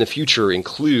 in the future,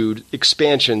 include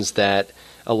expansions that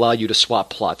allow you to swap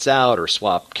plots out or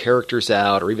swap characters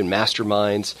out or even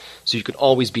masterminds, so you can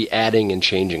always be adding and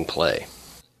changing play.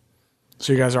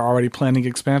 So you guys are already planning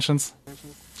expansions?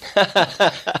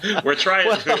 We're trying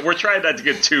not to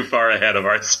get too far ahead of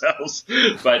ourselves,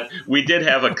 but we did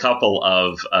have a couple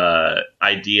of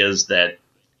ideas that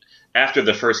after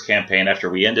the first campaign, after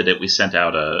we ended it, we sent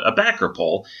out a backer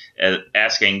poll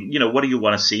asking, what do you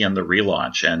want to see in the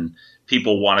relaunch? And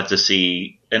people wanted to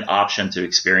see an option to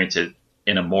experience it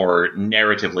in a more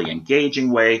narratively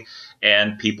engaging way,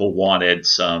 and people wanted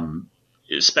some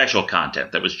special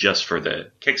content that was just for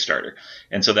the Kickstarter.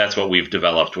 And so that's what we've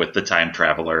developed with the Time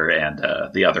Traveler and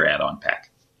the other add-on pack.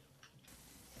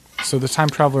 So the Time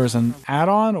Traveler is an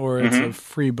add-on, or it's a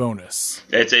free bonus?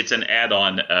 It's an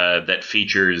add-on that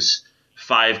features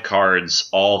 5 cards,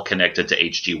 all connected to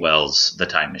H.G. Wells' The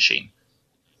Time Machine,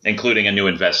 including a new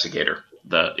investigator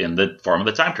in the form of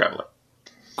the Time Traveler.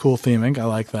 Cool theming. I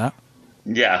like that.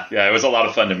 Yeah, it was a lot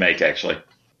of fun to make, actually.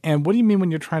 And what do you mean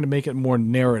when you're trying to make it more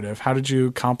narrative? How did you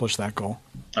accomplish that goal?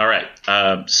 All right.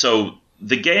 So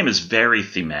the game is very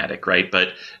thematic, right?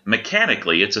 But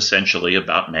mechanically, it's essentially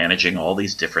about managing all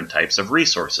these different types of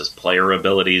resources, player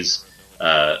abilities,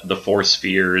 the 4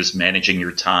 spheres, managing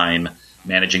your time,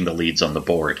 managing the leads on the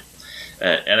board.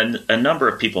 And a number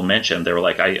of people mentioned, they were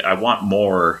like, I want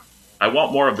more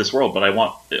of this world, but I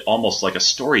want almost like a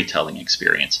storytelling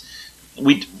experience.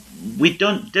 we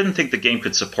didn't think the game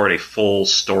could support a full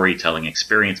storytelling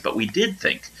experience, but we did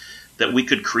think that we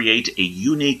could create a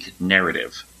unique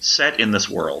narrative set in this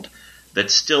world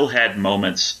that still had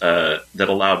moments that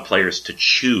allowed players to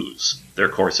choose their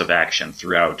course of action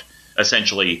throughout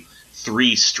essentially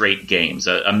 3 straight games,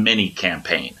 a mini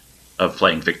campaign of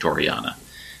playing Victoriana.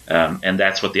 And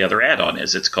that's what the other add-on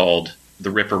is. It's called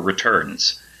The Ripper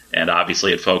Returns. And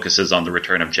obviously it focuses on the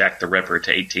return of Jack the Ripper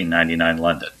to 1899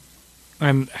 London.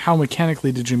 And how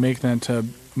mechanically did you make that into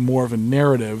more of a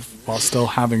narrative while still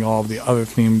having all of the other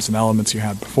themes and elements you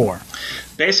had before?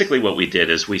 Basically what we did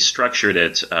is we structured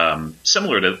it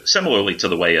similarly to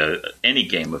the way any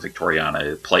game of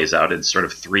Victoriana plays out in sort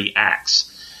of 3 acts.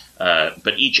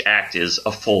 But each act is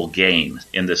a full game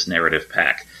in this narrative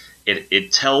pack.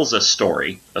 It tells a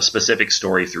story, a specific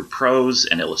story through prose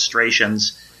and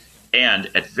illustrations, and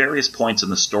at various points in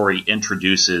the story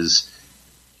introduces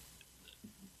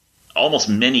almost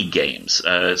mini games,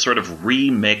 sort of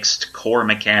remixed core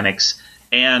mechanics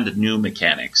and new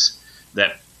mechanics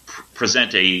that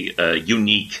present a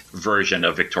unique version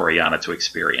of Victoriana to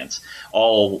experience,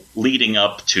 all leading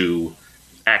up to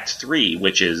Act 3,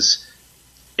 which is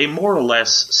a more or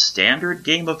less standard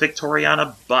game of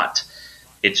Victoriana, but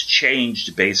it's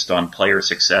changed based on player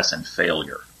success and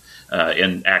failure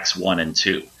in Acts 1 and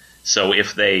 2. So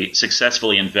if they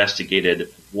successfully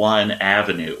investigated one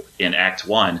avenue in Act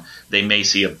 1, they may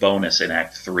see a bonus in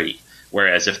Act 3.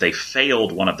 Whereas if they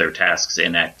failed one of their tasks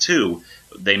in Act 2,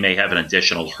 they may have an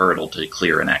additional hurdle to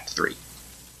clear in Act 3.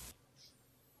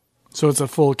 So it's a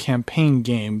full campaign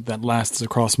game that lasts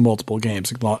across multiple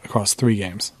games, across 3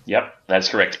 games. Yep, that's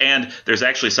correct. And there's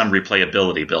actually some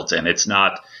replayability built in. It's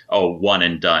not a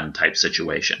one-and-done type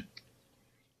situation.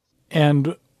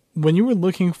 And when you were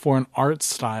looking for an art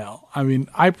style, I mean,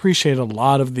 I appreciate a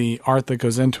lot of the art that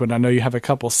goes into it. I know you have a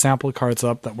couple sample cards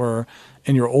up that were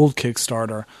in your old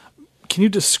Kickstarter. Can you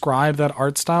describe that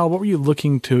art style? What were you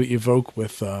looking to evoke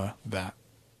with that?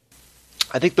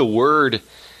 I think the word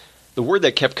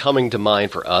that kept coming to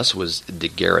mind for us was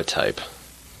daguerreotype,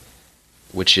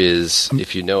 which is,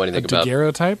 if you know anything about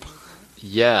daguerreotype?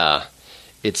 Yeah.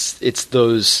 It's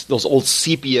those old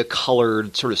sepia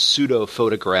colored sort of pseudo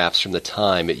photographs from the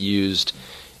time. It used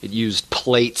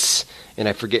plates, and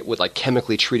I forget what, like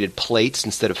chemically treated plates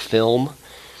instead of film.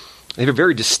 They have a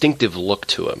very distinctive look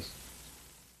to them.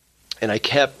 And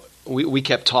we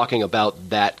kept talking about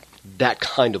that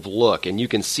kind of look, and you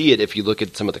can see it if you look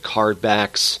at some of the card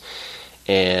backs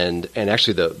and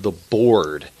actually the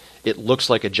board. It looks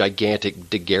like a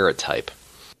gigantic daguerreotype.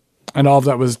 And all of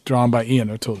that was drawn by Ian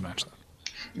O'Toole to match that.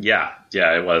 Yeah,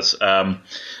 it was.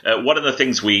 One of the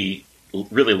things we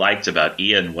really liked about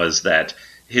Ian was that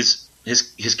his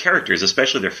characters,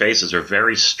 especially their faces, are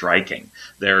very striking.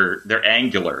 They're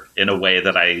angular in a way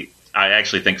that I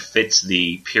actually think fits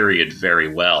the period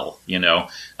very well. You know,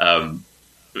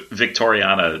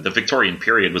 Victoriana, the Victorian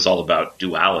period was all about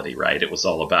duality, right? It was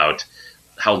all about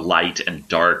how light and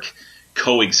dark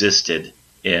coexisted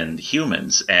in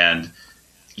humans, and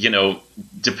you know,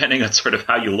 depending on sort of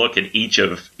how you look at each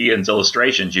of Ian's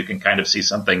illustrations, you can kind of see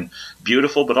something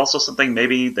beautiful, but also something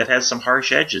maybe that has some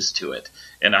harsh edges to it.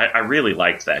 And I really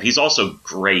liked that. He's also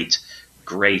great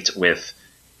with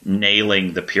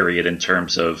nailing the period in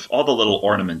terms of all the little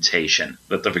ornamentation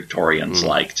that the Victorians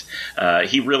liked.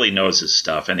 He really knows his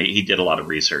stuff, and he did a lot of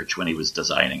research when he was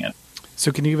designing it.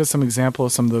 So can you give us some example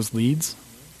of some of those leads?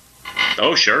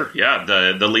 Oh, sure. Yeah,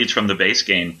 the leads from the base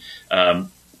game.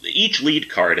 Each lead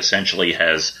card essentially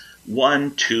has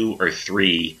 1, 2, or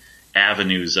 3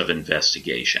 avenues of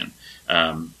investigation.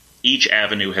 Each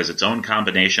avenue has its own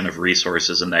combination of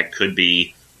resources, and that could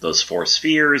be those 4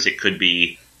 spheres. It could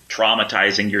be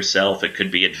traumatizing yourself. It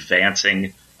could be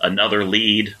advancing another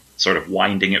lead, sort of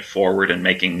winding it forward and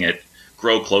making it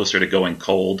grow closer to going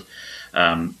cold.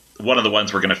 One of the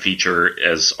ones we're going to feature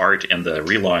as art in the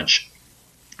relaunch,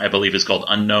 I believe, is called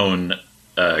Unknown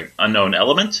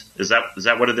Element. Is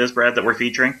that what it is, Brad, that we're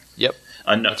featuring? Yep.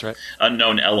 That's right.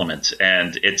 Unknown Element.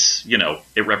 And it's,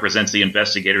 it represents the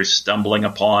investigators stumbling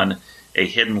upon a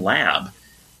hidden lab,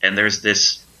 and there's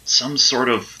this some sort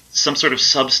of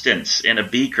substance in a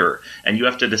beaker, and you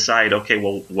have to decide, okay,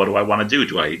 well, what do I want to do?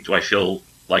 Do I feel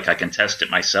like I can test it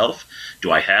myself?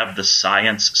 Do I have the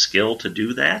science skill to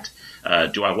do that?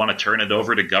 Do I want to turn it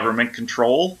over to government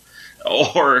control?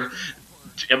 Or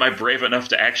am I brave enough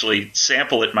to actually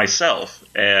sample it myself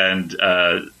and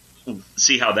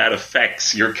see how that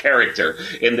affects your character?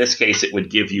 In this case, it would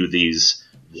give you these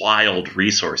wild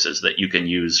resources that you can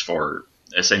use for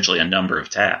essentially a number of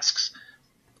tasks.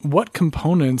 What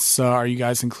components are you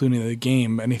guys including in the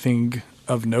game? Anything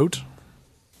of note?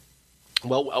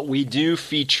 Well, we do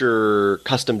feature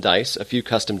custom dice, a few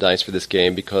custom dice for this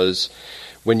game, because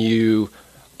when you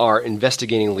are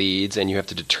investigating leads and you have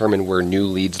to determine where new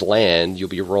leads land, you'll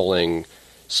be rolling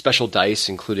special dice,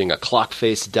 including a clock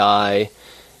face die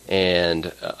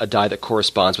and a die that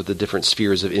corresponds with the different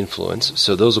spheres of influence.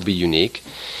 So those will be unique.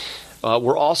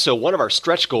 We're also, one of our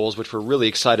stretch goals, which we're really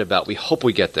excited about, we hope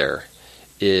we get there,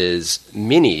 is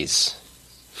minis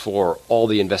for all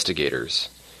the investigators.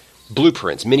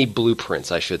 Blueprints, mini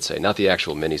blueprints, I should say, not the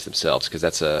actual minis themselves, because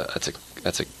that's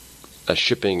a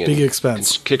shipping and big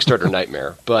expense Kickstarter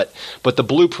nightmare. But the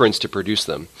blueprints to produce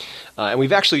them, and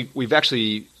we've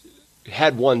actually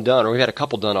had one done, or we've had a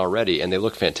couple done already, and they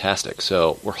look fantastic.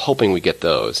 So we're hoping we get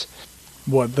those.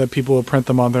 What, that people will print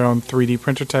them on their own 3D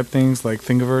printer type things, like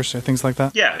Thingiverse or things like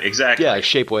that? Yeah, exactly. Yeah, like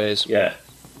Shapeways. Yeah.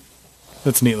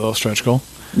 That's a neat little stretch goal.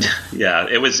 Yeah,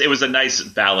 it was a nice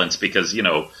balance because,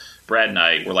 Brad and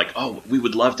I were like, oh, we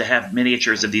would love to have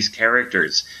miniatures of these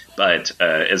characters. But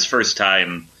as first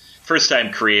time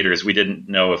creators, we didn't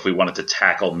know if we wanted to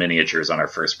tackle miniatures on our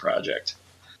first project.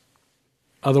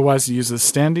 Otherwise, it uses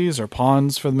standees or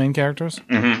pawns for the main characters?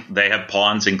 Mm-hmm. They have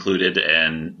pawns included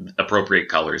and appropriate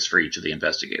colors for each of the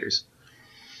investigators.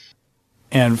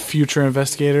 And future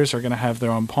investigators are going to have their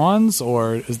own pawns,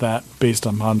 or is that based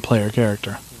on player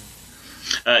character?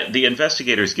 The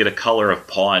investigators get a color of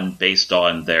pawn based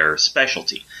on their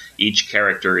specialty. Each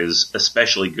character is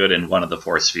especially good in one of the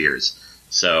 4 spheres.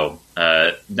 So,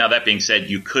 now that being said,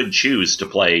 you could choose to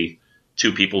play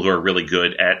 2 people who are really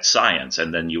good at science,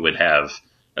 and then you would have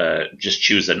just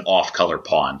choose an off-color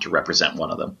pawn to represent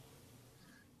one of them.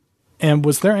 And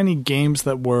was there any games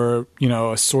that were,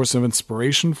 a source of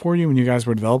inspiration for you when you guys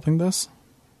were developing this?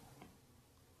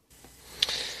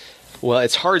 Well,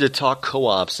 it's hard to talk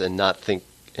co-ops and not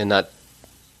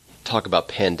talk about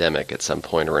Pandemic at some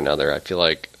point or another. I feel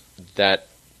like that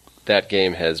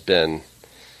game has been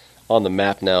on the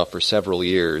map now for several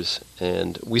years,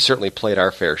 and we certainly played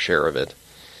our fair share of it.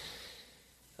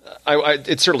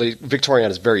 It's certainly, Victorion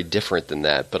is very different than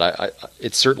that, but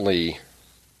it's certainly,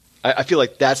 I feel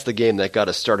like that's the game that got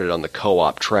us started on the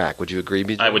co-op track. Would you agree,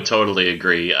 BJ? I would totally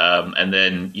agree. And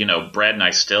then, Brad and I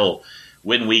still,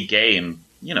 when we game,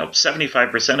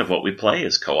 75% of what we play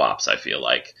is co-ops, I feel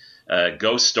like.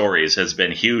 Ghost Stories has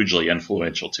been hugely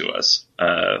influential to us.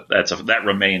 That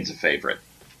remains a favorite.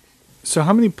 So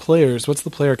how many players, what's the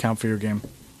player count for your game?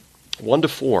 1 to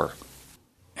 4.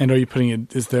 And are you putting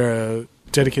it, is there a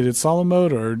dedicated solo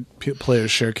mode, or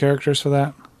players share characters for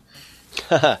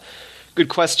that? Good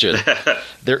question.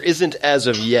 There isn't as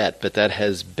of yet, but that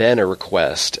has been a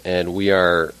request, and we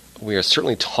are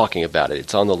certainly talking about it.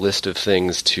 It's on the list of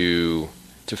things to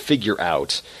figure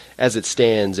out. As it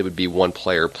stands, it would be 1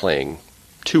 player playing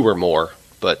 2 or more,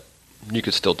 but you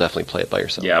could still definitely play it by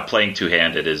yourself. Yeah, playing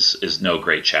two-handed is no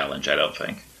great challenge, I don't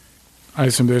think. I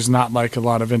assume there's not like a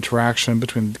lot of interaction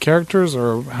between the characters,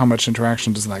 or how much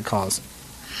interaction does that cause?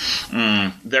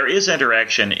 There is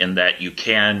interaction in that you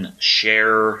can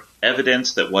share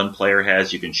evidence that one player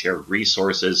has, you can share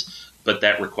resources, but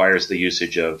that requires the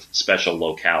usage of special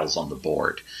locales on the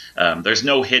board. There's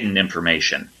no hidden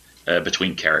information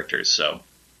between characters, so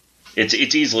it's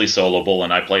easily soloable,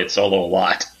 and I play it solo a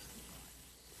lot.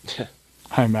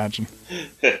 I imagine.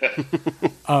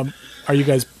 Are you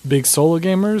guys big solo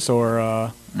gamers,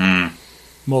 or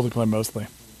multiplayer mostly?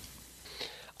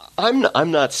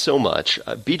 I'm not so much.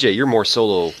 BJ, you're more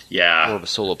solo. Yeah, more of a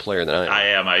solo player than I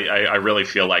am. I am. I really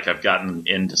feel like I've gotten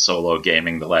into solo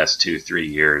gaming the last 2-3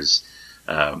 years.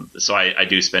 So I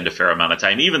do spend a fair amount of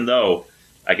time, even though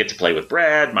I get to play with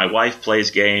Brad. My wife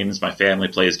plays games. My family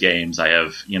plays games. I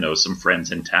have, some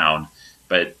friends in town.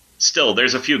 But still,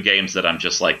 there's a few games that I'm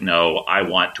just like, no, I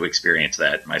want to experience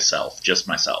that myself, just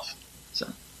myself. So.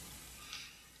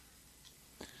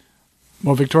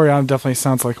 Well, Victorion definitely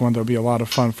sounds like one that would be a lot of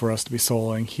fun for us to be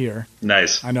soloing here.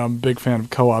 Nice. I know I'm a big fan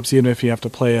of co-ops, even if you have to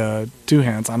play 2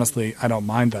 hands. Honestly, I don't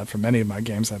mind that for many of my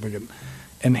games. I think it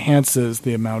enhances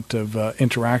the amount of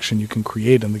interaction you can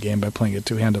create in the game by playing it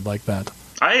 2-handed like that.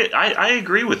 I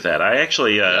agree with that. I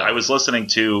actually I was listening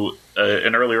to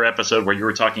an earlier episode where you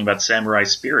were talking about Samurai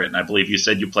Spirit, and I believe you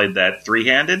said you played that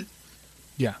 3-handed?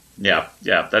 Yeah. Yeah.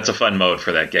 That's a fun mode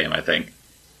for that game, I think.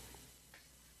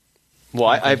 Well,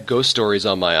 I have Ghost Stories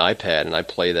on my iPad, and I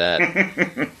play that.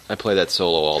 I play that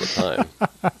solo all the time.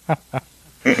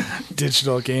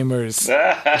 Digital gamers.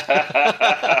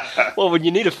 Well, when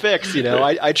you need a fix,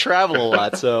 I travel a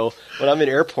lot, so when I'm in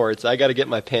airports, I got to get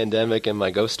my Pandemic and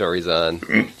my Ghost Stories on.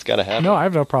 It's got to happen. No, I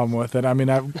have no problem with it. I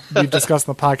mean, we've discussed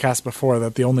in the podcast before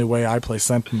that the only way I play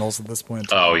Sentinels at this point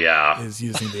is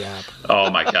using the app. Oh,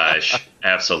 my gosh.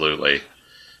 Absolutely.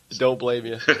 Don't blame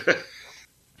you.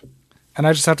 And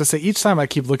I just have to say, each time I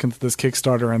keep looking at this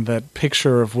Kickstarter and that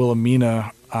picture of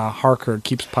Wilhelmina Harker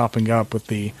keeps popping up with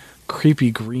the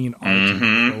creepy green art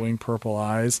and glowing purple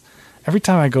eyes. Every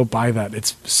time I go by that,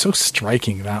 it's so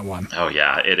striking, that one. Oh,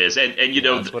 yeah, it is. And you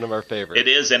know, it's one of our favorites. It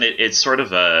is, and it's sort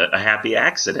of a happy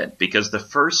accident, because the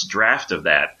first draft of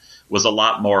that was a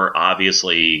lot more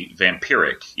obviously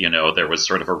vampiric. You know, there was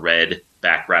sort of a red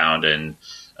background, and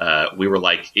we were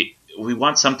like, we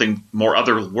want something more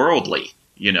otherworldly,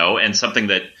 you know, and something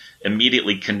that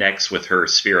immediately connects with her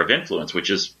sphere of influence, which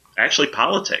is actually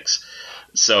politics.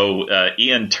 So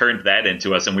Ian turned that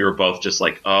into us, and we were both just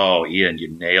like, oh, Ian, you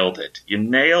nailed it. You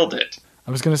nailed it.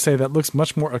 I was going to say, that looks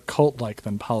much more occult-like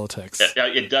than politics.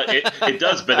 It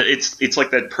does, but it's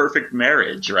like that perfect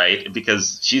marriage, right?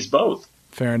 Because she's both.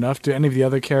 Fair enough. Do any of the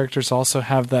other characters also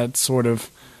have that sort of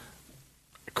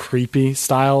creepy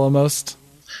style almost?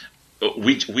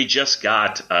 We just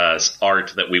got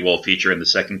art that we will feature in the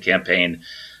second campaign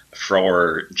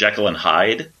for Jekyll and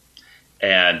Hyde,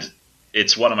 and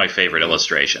it's one of my favorite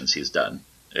illustrations he's done.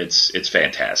 It's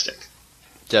fantastic.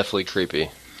 Definitely creepy.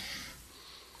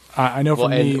 I know for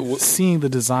me, seeing the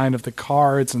design of the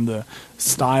cards and the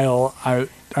style,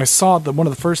 I saw that one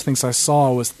of the first things I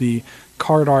saw was the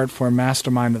card art for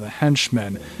Mastermind of the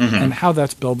Henchmen, and how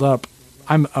that's built up.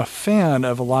 I'm a fan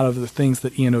of a lot of the things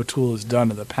that Ian O'Toole has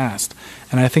done in the past,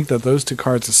 and I think that those two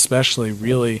cards especially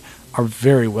really are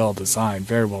very well designed,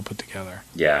 very well put together.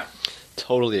 Yeah.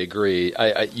 Totally agree.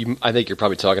 I think you're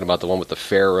probably talking about the one with the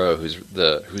pharaoh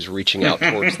who's reaching out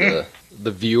towards the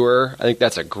viewer. I think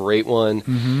that's a great one.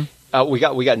 Mm-hmm.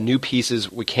 We got new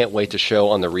pieces we can't wait to show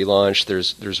on the relaunch.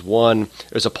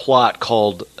 There's a plot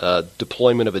called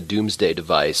Deployment of a Doomsday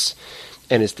Device,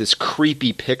 and it's this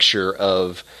creepy picture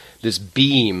of this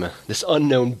beam, this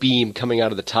unknown beam coming out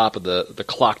of the top of the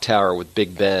clock tower with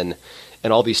Big Ben,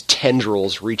 and all these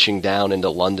tendrils reaching down into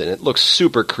London. It looks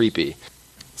super creepy.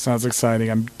 Sounds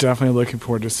exciting. I'm definitely looking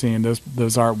forward to seeing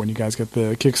those art when you guys get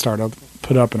the Kickstarter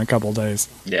put up in a couple of days.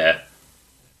 Yeah.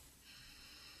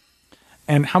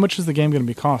 And how much is the game going to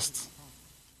be cost?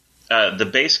 The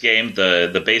base game,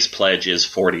 the base pledge is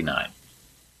 $49.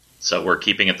 So we're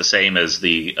keeping it the same as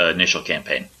the initial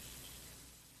campaign.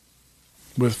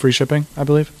 With free shipping, I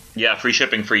believe? Yeah, free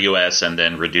shipping for US and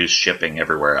then reduced shipping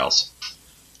everywhere else.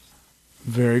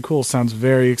 Very cool. Sounds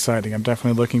very exciting. I'm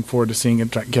definitely looking forward to seeing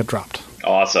it get dropped.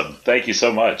 Awesome. Thank you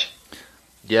so much.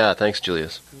 Yeah, thanks,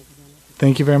 Julius.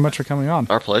 Thank you very much for coming on.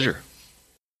 Our pleasure.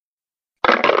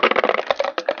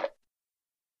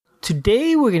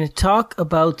 Today we're going to talk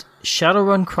about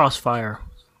Shadowrun Crossfire.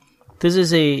 This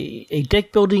is a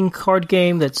deck building card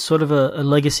game that's sort of a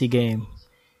legacy game,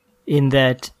 in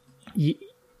that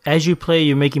as you play,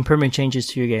 you're making permanent changes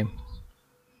to your game.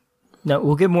 Now,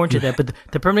 we'll get more into that, but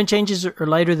the permanent changes are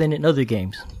lighter than in other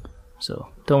games. So,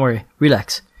 don't worry.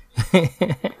 Relax.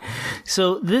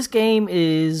 So, this game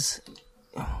is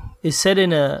set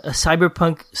in a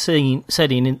cyberpunk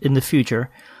setting in the future.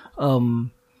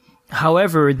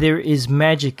 However, there is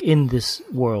magic in this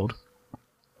world.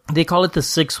 They call it the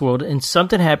Sixth World, and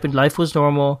something happened. Life was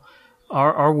normal,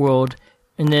 our world,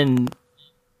 and then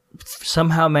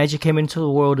somehow magic came into the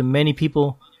world, and many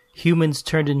people, humans,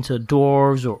 turned into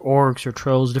dwarves or orcs or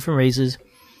trolls, different races.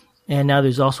 And now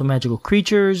there's also magical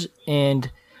creatures, and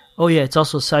oh yeah, it's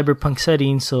also a cyberpunk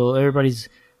setting, so everybody's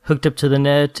hooked up to the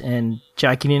net and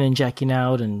jacking in and jacking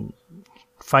out and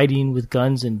fighting with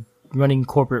guns and running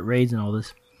corporate raids and all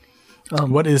this.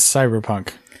 What is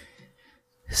cyberpunk?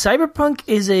 Cyberpunk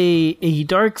is a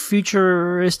dark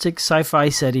futuristic sci-fi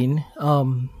setting.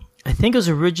 I think it was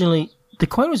originally, the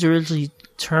coin was originally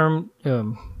termed,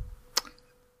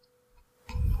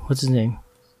 what's his name?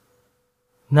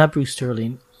 Not Bruce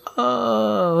Sterling.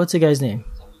 What's the guy's name?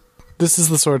 This is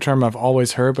the sort of term I've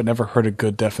always heard but never heard a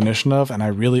good definition of, and I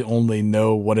really only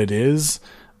know what it is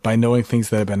by knowing things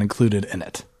that have been included in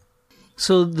it.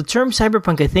 So the term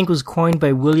cyberpunk, I think, was coined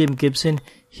by William Gibson.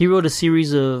 He wrote a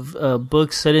series of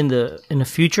books set in the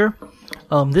future.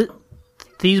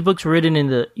 These books were written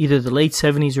in either the late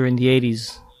 70s or in the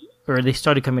 80s, or they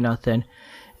started coming out then.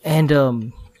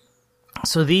 And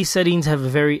so these settings have a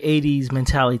very 80s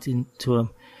mentality to them.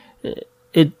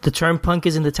 The term punk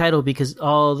is in the title because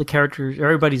all the characters,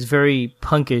 everybody's very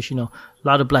punkish, a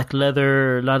lot of black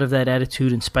leather, a lot of that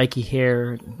attitude and spiky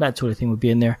hair, that sort of thing would be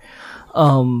in there.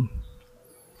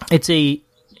 It's a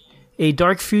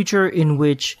dark future in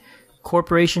which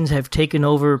corporations have taken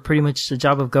over pretty much the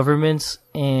job of governments,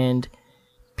 and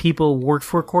people work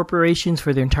for corporations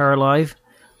for their entire life,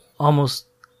 almost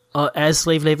as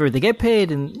slave labor. They get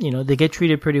paid, and they get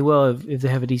treated pretty well if they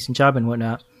have a decent job and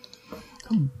whatnot.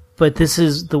 But this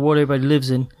is the world everybody lives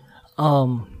in.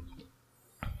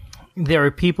 there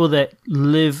are people that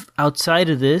live outside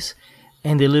of this,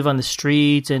 and they live on the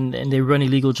streets, and they run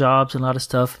illegal jobs and a lot of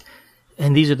stuff.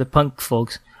 And these are the punk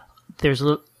folks. There's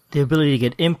the ability to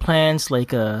get implants,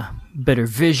 like better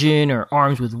vision or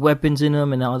arms with weapons in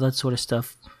them and all that sort of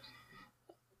stuff.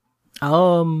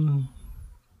 So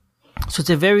it's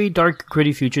a very dark,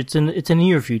 gritty future. It's a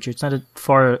near future. It's not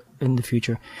far in the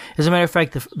future. As a matter of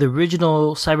fact, the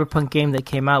original Cyberpunk game that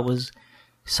came out was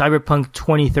Cyberpunk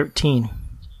 2013.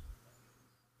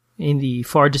 In the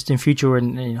far distant future,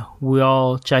 when we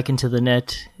all check into the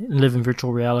net and live in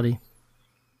virtual reality.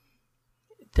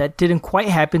 That didn't quite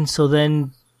happen. So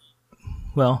then,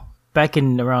 well, back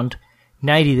in around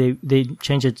 90, they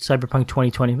changed it to Cyberpunk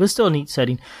 2020. But still a neat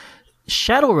setting.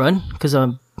 Shadowrun, because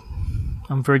I'm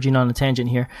verging on a tangent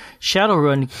here.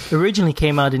 Shadowrun originally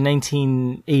came out in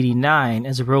 1989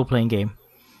 as a role-playing game.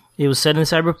 It was set in a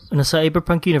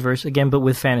cyberpunk universe, again, but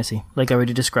with fantasy, like I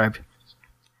already described.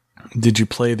 Did you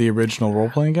play the original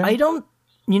role-playing game? I don't.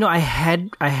 I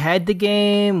had the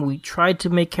game. We tried to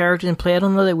make characters and play. I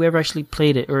don't know that we ever actually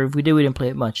played it, or if we did, we didn't play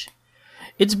it much.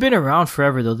 It's been around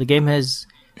forever, though. The game has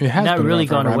not really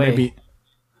gone away.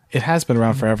 It has been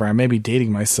around forever. I may be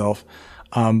dating myself,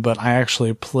 but I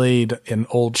actually played an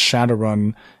old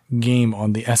Shadowrun game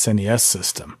on the SNES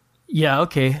system. Yeah,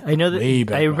 okay. I know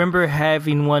that. I remember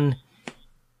having one,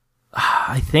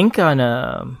 I think, on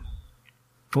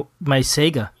my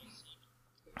Sega.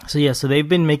 So they've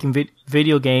been making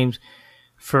video games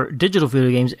for digital video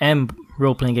games and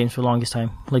role-playing games for the longest time,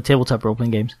 like tabletop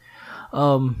role-playing games.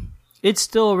 It's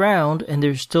still around, and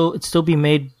it's still being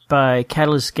made by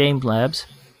Catalyst Game Labs,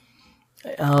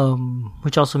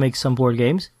 which also makes some board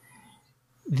games.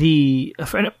 I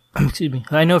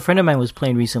know a friend of mine was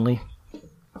playing recently,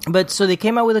 but so they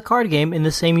came out with a card game in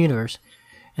the same universe,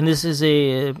 and this is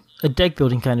a deck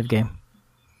building kind of game.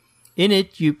 In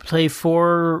it, you play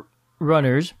 4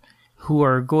 runners who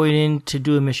are going in to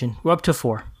do a mission. We're up to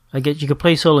 4. You can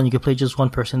play solo and you can play just one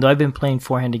person, though I've been playing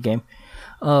 4-handed game.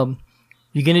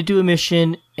 You're going to do a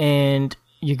mission, and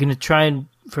you're going to try and,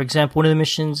 for example, one of the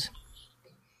missions,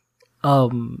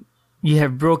 you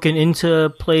have broken into a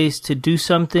place to do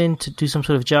something, to do some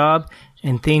sort of job,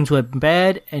 and things went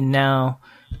bad, and now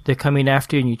they're coming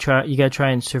after you, and you got to try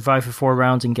and survive for 4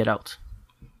 rounds and get out.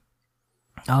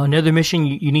 Another mission,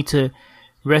 you need to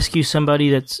rescue somebody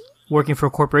that's working for a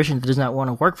corporation that does not want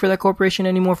to work for that corporation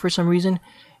anymore for some reason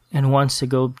and wants to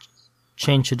go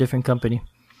change to a different company.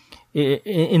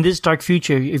 In this dark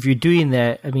future, if you're doing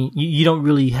that, I mean, you don't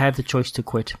really have the choice to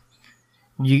quit.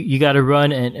 You got to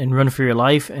run and run for your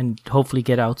life and hopefully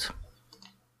get out.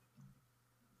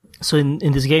 So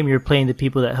in this game, you're playing the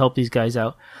people that help these guys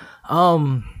out. Let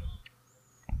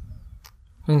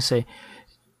me say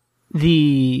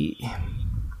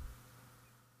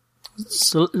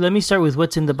So let me start with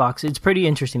what's in the box. It's pretty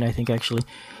interesting, I think, actually.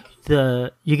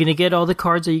 You're going to get all the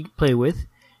cards that you play with.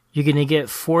 You're going to get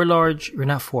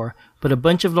a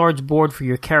bunch of large board for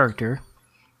your character.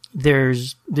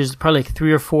 There's probably like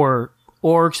 3 or 4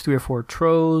 orcs, 3 or 4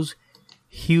 trolls,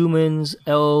 humans,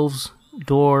 elves,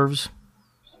 dwarves,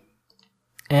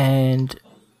 and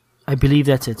I believe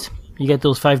that's it. You get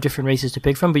those 5 different races to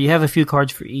pick from, but you have a few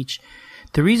cards for each.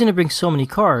 The reason it brings so many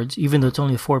cards, even though it's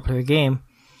only a 4-player game,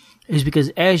 is because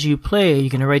as you play, you're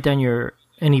going to write down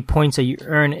any points that you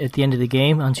earn at the end of the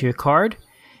game onto your card.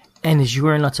 And as you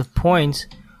earn lots of points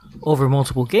over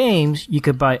multiple games, you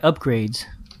could buy upgrades,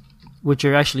 which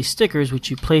are actually stickers which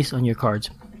you place on your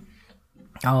cards.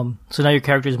 So now your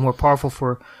character is more powerful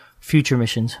for future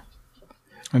missions.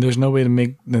 And there's no way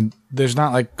to there's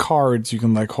not like cards you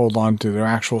can like hold on to. They're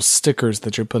actual stickers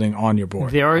that you're putting on your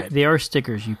board. They are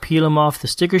stickers. You peel them off the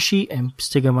sticker sheet and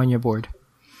stick them on your board.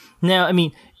 Now, I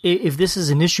mean, if this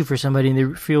is an issue for somebody and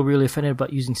they feel really offended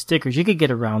about using stickers, you could get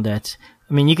around that.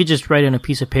 I mean, you could just write on a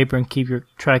piece of paper and keep your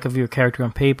track of your character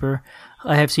on paper.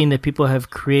 I have seen that people have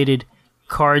created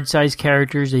card-sized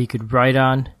characters that you could write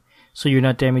on, so you're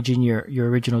not damaging your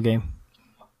original game.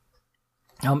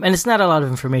 And it's not a lot of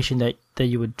information that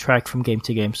you would track from game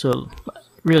to game, so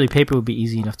really paper would be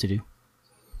easy enough to do.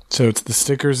 So it's the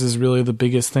stickers is really the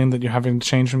biggest thing that you're having to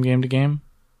change from game to game?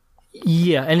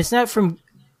 Yeah, and it's not from...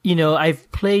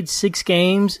 I've played 6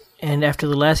 games, and after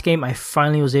the last game, I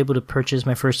finally was able to purchase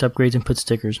my first upgrades and put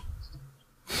stickers.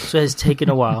 So it has taken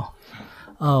a while,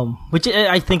 which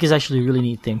I think is actually a really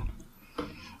neat thing.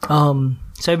 So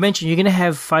I mentioned you're going to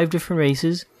have 5 different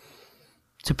races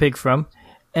to pick from,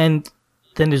 and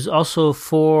then there's also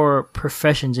 4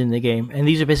 professions in the game, and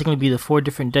these are basically be the 4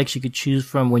 different decks you could choose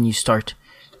from when you start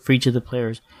for each of the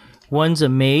players. One's a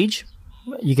mage.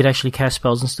 You could actually cast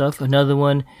spells and stuff. Another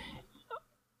one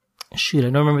shoot, I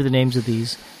don't remember the names of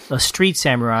these. A street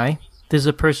samurai. There's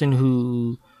a person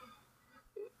who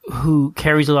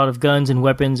carries a lot of guns and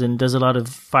weapons and does a lot of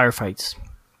firefights.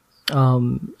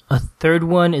 A third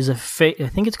one is I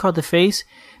think it's called the face.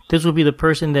 This will be the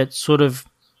person that sort of,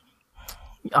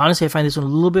 honestly, I find this one a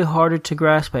little bit harder to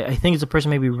grasp. I think it's the person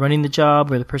maybe running the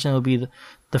job, or the person that will be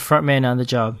the front man on the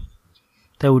job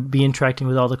that would be interacting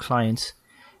with all the clients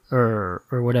or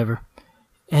whatever.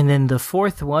 And then the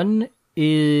fourth one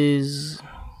is,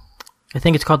 I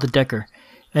think it's called the decker.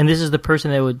 And this is the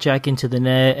person that would jack into the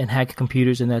net and hack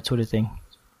computers and that sort of thing.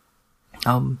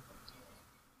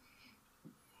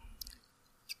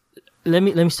 Let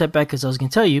me step back, because I was going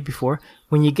to tell you before.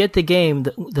 When you get the game,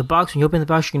 the box, when you open the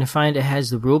box, you're going to find it has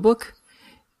the rule book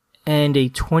and a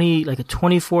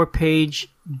 24-page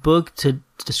book to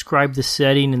describe the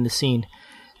setting and the scene.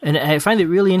 And I find it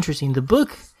really interesting. The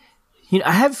book,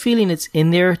 I have a feeling it's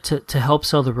in there to help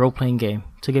sell the role-playing game,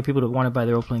 to get people to want to buy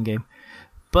the role-playing game.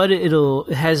 But it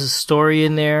has a story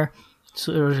in there,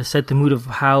 sort of to set the mood of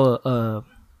how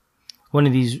one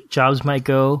of these jobs might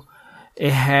go.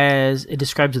 It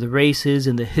describes the races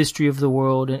and the history of the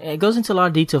world, and it goes into a lot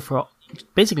of detail for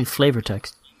basically flavor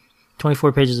text.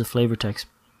 24 pages of flavor text,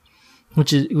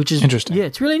 which is interesting. Yeah,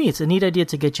 it's really neat. It's a neat idea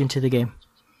to get you into the game.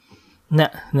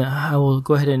 Now I will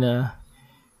go ahead and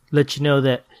let you know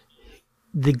that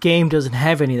the game doesn't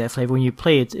have any of that flavor. When you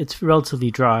play it, it's relatively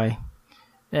dry,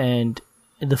 and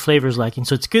the flavor is lacking.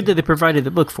 So it's good that they provided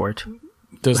the book for it.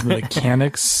 Does the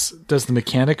mechanic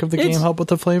of the game help with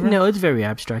the flavor? No, it's very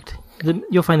abstract.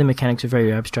 You'll find the mechanics are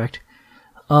very abstract.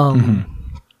 You're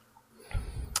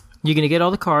going to get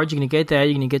all the cards. You're going to get that.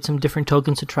 You're going to get some different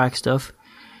tokens to track stuff.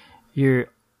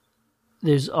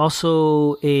 There's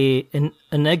also an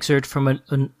excerpt from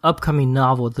an upcoming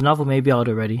novel. The novel may be out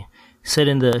already, set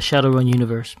in the Shadowrun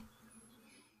universe.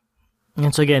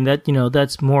 And so again,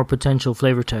 that's more potential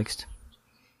flavor text,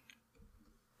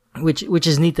 which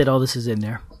is neat that all this is in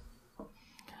there.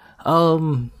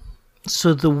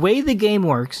 So the way the game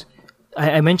works,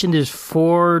 I mentioned there's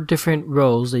 4 different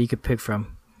roles that you could pick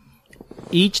from.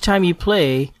 Each time you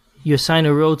play, you assign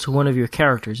a role to one of your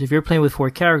characters. If you're playing with 4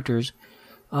 characters,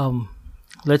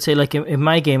 let's say like in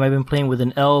my game, I've been playing with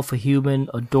an elf, a human,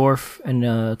 a dwarf, and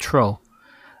a troll.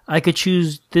 I could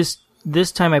choose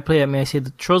this time I play, I say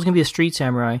the troll's going to be a street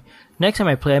samurai. Next time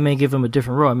I play, I may give him a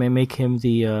different role. I may make him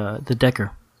the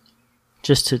decker,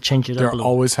 just to change it up a little. There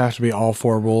always have to be all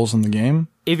 4 roles in the game?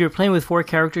 If you're playing with 4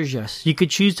 characters, yes. You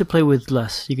could choose to play with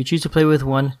less. You could choose to play with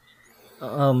 1.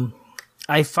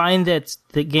 I find that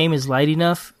the game is light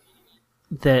enough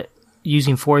that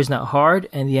using 4 is not hard,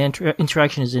 and the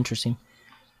interaction is interesting.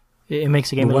 It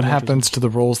makes the game. What happens to the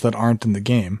roles that aren't in the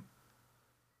game?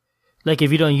 Like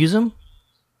if you don't use them?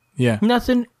 Yeah.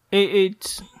 Nothing.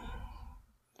 It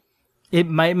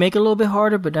might make it a little bit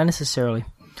harder, but not necessarily.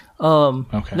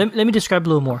 Okay. Let me describe a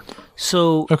little more.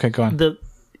 So okay, go on.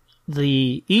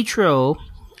 The each row,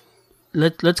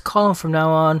 let's call them from now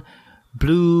on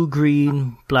blue,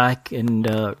 green, black, and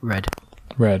red.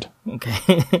 Red.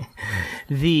 Okay.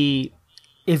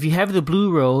 If you have the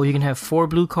blue row, you can have 4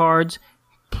 blue cards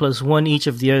plus 1 each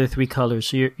of the other 3 colors.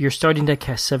 So your starting deck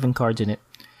has 7 cards in it.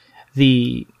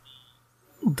 The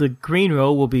green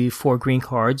row will be 4 green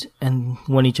cards and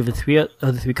 1 each of the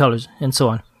other 3 colors, and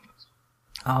so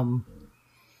on.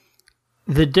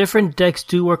 The different decks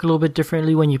do work a little bit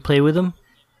differently when you play with them,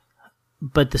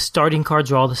 but the starting cards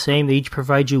are all the same. They each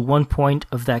provide you 1 point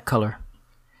of that color.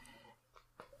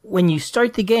 When you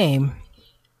start the game,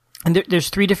 and there's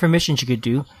 3 different missions you could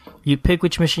do. You pick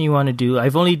which mission you want to do.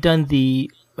 I've only done the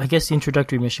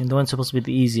introductory mission, the one supposed to be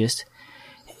the easiest.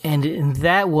 And in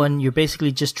that one, you're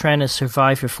basically just trying to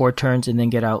survive for 4 turns and then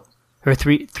get out. Or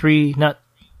 3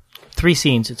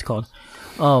 scenes, it's called.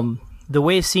 The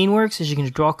way a scene works is you can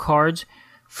draw cards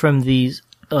from these,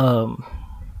 from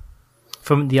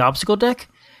the obstacle deck,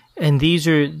 and these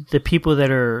are the people that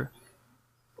are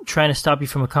trying to stop you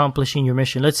from accomplishing your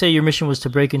mission. Let's say your mission was to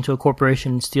break into a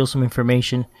corporation and steal some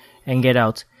information and get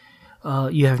out.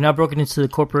 You have now broken into the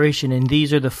corporation, and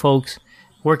these are the folks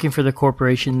working for the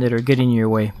corporation that are getting in your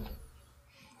way.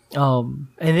 And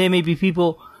there may be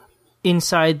people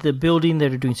inside the building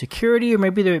that are doing security, or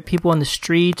maybe there are people on the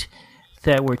street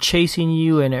that were chasing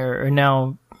you and are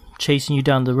now chasing you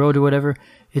down the road or whatever.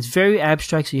 It's very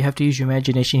abstract, so you have to use your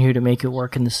imagination here to make it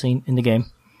work in the game.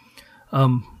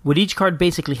 What each card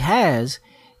basically has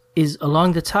is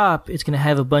along the top, it's going to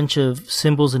have a bunch of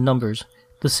symbols and numbers.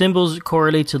 The symbols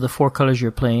correlate to the 4 colors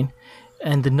you're playing,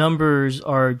 and the numbers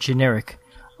are generic.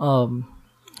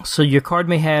 So your card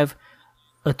may have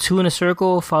a 2 in a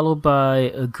circle, followed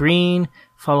by a green,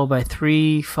 followed by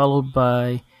 3, followed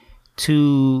by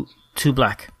 2 2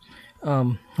 black.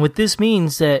 What this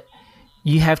means that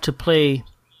you have to play,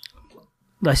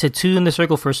 I said 2 in the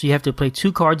circle first, so you have to play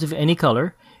 2 cards of any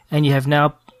color, and you have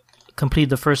now completed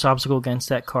the first obstacle against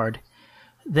that card.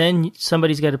 Then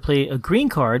somebody's got to play a green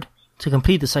card to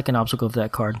complete the second obstacle of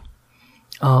that card.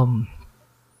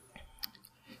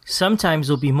 Sometimes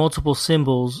there'll be multiple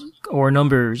symbols or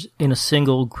numbers in a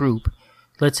single group.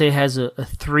 Let's say it has a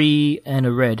 3 and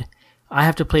a red. I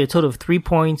have to play a total of 3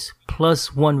 points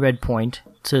plus 1 red point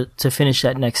to finish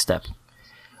that next step.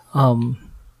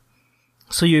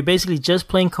 So you're basically just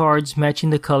playing cards,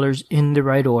 matching the colors in the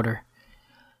right order.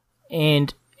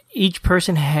 And each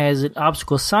person has an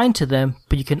obstacle assigned to them,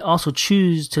 but you can also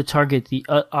choose to target the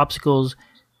obstacles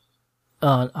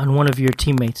on one of your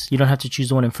teammates. You don't have to choose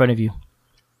the one in front of you.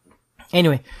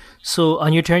 Anyway, so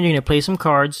on your turn, you're going to play some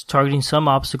cards targeting some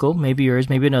obstacle, maybe yours,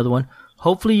 maybe another one.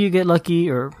 Hopefully you get lucky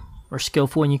or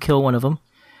skillful and you kill one of them,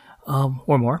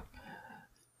 or more.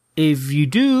 If you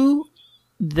do,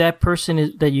 that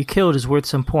person that you killed is worth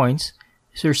some points,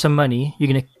 so there's some money.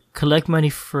 You're going to collect money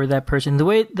for that person. The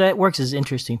way that works is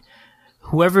interesting.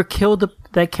 Whoever killed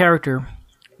that character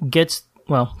gets,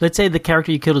 well, let's say the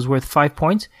character you killed is worth 5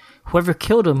 points. Whoever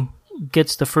killed him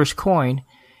gets the first coin,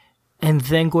 and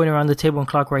then going around the table in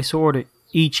clockwise order,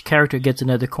 each character gets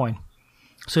another coin.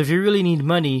 So if you really need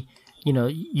money,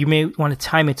 you may want to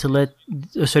time it to let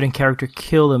a certain character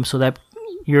kill them so that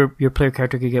your player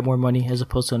character could get more money as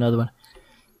opposed to another one.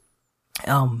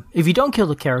 If you don't kill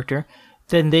the character,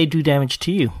 then they do damage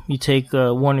to you. You take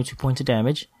 1 or 2 points of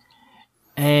damage.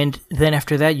 And then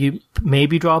after that, you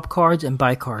maybe draw up cards and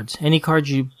buy cards. Any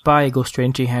cards you buy go straight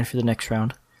into your hand for the next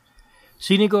round.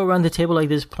 So you need to go around the table like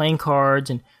this, playing cards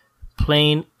and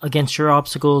playing against your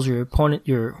obstacles, your opponent,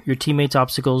 your teammates'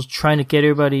 obstacles, trying to get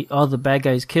all the bad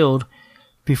guys killed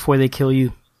before they kill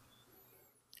you.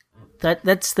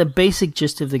 That's the basic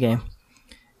gist of the game.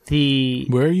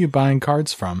 Where are you buying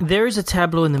cards from? There is a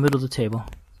tableau in the middle of the table.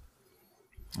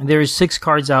 There is 6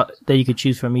 cards out that you could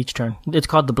choose from each turn. It's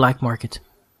called the black market.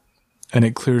 And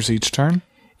it clears each turn?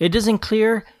 It doesn't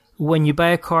clear. When you buy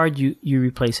a card, you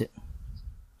replace it.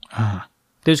 Ah.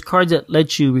 There's cards that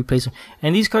let you replace them.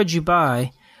 And these cards you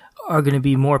buy are going to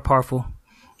be more powerful.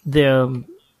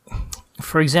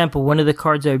 For example, one of the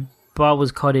cards I bought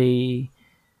was called a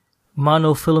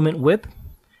monofilament whip.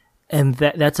 And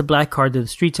that's a black card that the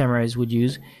Street Samurais would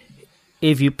use.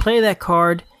 If you play that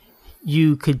card,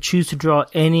 you could choose to draw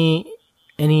any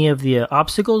of the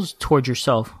obstacles towards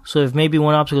yourself. So if maybe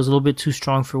one obstacle is a little bit too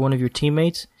strong for one of your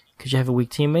teammates, because you have a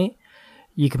weak teammate,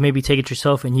 you could maybe take it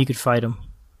yourself and you could fight them.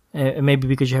 Maybe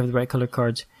because you have the right color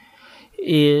cards.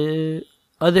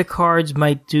 Other cards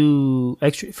might do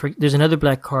extra. There's another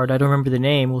black card, I don't remember the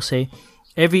name, will say,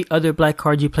 every other black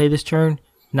card you play this turn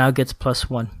now gets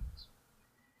 +1.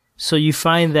 So you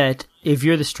find that if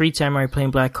you're the Street Samurai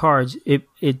playing black cards, it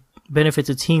benefits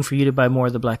a team for you to buy more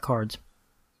of the black cards.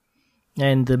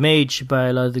 And the mage should buy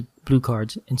a lot of the blue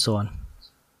cards, and so on.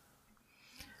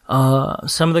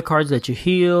 Some of the cards let you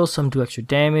heal, some do extra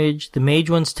damage. The mage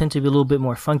ones tend to be a little bit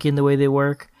more funky in the way they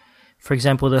work. For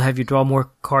example, they'll have you draw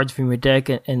more cards from your deck,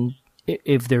 and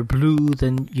if they're blue,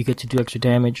 then you get to do extra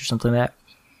damage or something like that.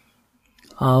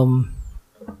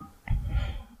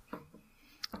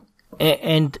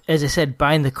 And as I said,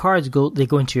 buying the cards they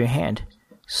go into your hand.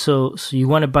 So you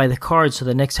want to buy the cards so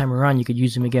the next time around you could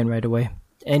use them again right away.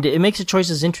 And it makes the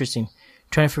choices interesting.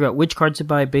 Trying to figure out which cards to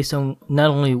buy based on not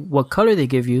only what color they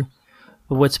give you,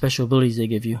 but what special abilities they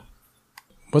give you.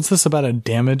 What's this about a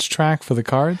damage track for the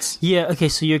cards? Yeah, okay,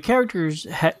 so your characters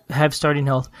have starting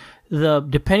health.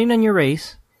 Depending on your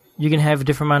race, you can have a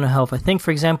different amount of health. I think,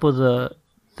 for example, the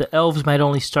elves might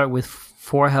only start with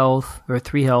 4 health or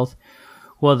 3 health,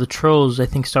 while the trolls, I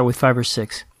think, start with 5 or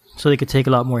 6. So they could take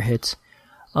a lot more hits.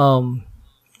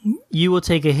 You will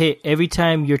take a hit every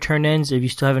time your turn ends. If you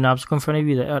still have an obstacle in front of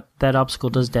you, that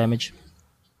obstacle does damage.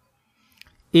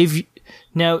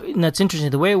 Now, that's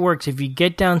interesting. The way it works, if you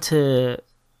get down to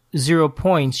 0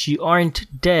 points, you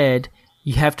aren't dead.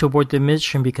 You have to abort the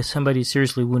mission because somebody is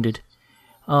seriously wounded.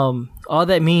 All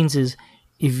that means is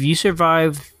if you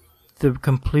survive the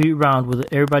complete round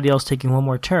with everybody else taking one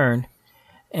more turn,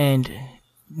 and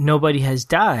nobody has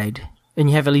died, and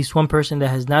you have at least one person that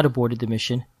has not aborted the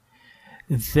mission,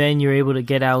 then you're able to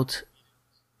get out,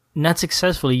 not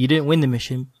successfully, you didn't win the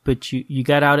mission, but you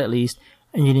got out at least,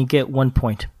 and you didn't get 1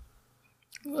 point.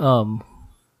 1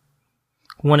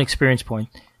 experience point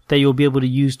that you'll be able to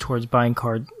use towards buying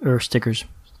card or stickers.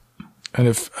 And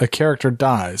if a character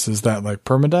dies, is that like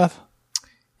permadeath?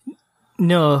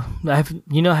 No, I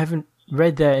haven't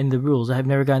read that in the rules. I have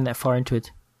never gotten that far into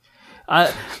it. I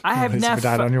have Nobody's not ever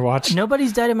died on your watch?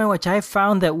 Nobody's died on my watch. I have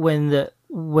found that when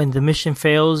the mission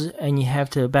fails and you have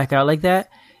to back out like that,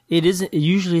 it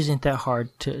usually isn't that hard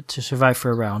to survive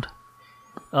for a round.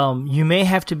 You may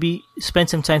have to spend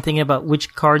some time thinking about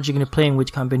which cards you're going to play in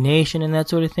which combination and that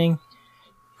sort of thing.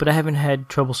 But I haven't had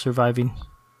trouble surviving.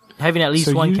 Having at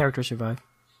least one character survive.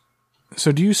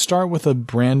 So do you start with a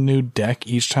brand new deck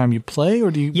each time you play,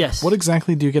 or do you? Yes. What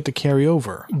exactly do you get to carry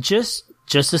over? Just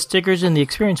the stickers and the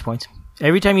experience points.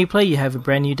 Every time you play, you have a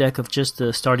brand new deck of just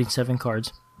the starting 7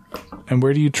 cards. And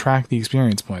where do you track the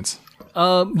experience points?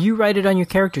 You write it on your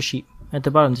character sheet at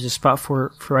the bottom. There's a spot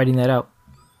for writing that out.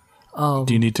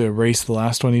 Do you need to erase the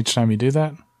last one each time you do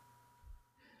that?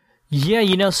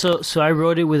 Yeah, so I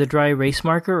wrote it with a dry erase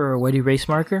marker or a wet erase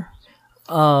marker.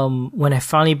 When I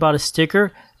finally bought a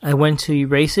sticker, I went to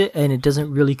erase it, and it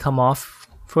doesn't really come off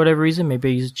for whatever reason. Maybe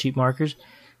I use cheap markers.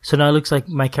 So now it looks like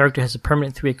my character has a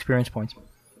permanent 3 experience points.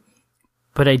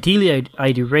 But ideally,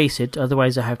 I'd erase it.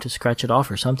 Otherwise, I have to scratch it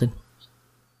off or something.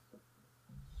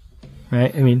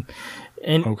 Right? I mean,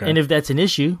 and if that's an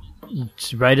issue,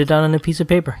 just write it down on a piece of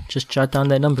paper. Just jot down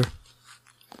that number.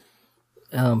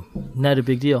 Not a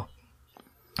big deal.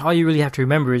 All you really have to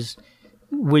remember is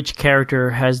which character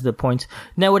has the points.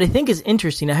 Now, what I think is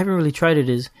interesting, I haven't really tried it,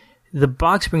 is the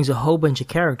box brings a whole bunch of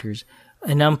characters,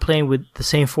 and I'm playing with the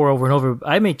same 4 over and over.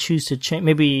 I may choose to change.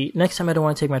 Maybe next time I don't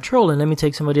want to take my troll, and let me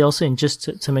take somebody else in just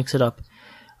to mix it up.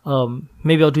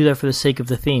 Maybe I'll do that for the sake of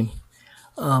the theme.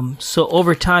 So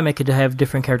over time, I could have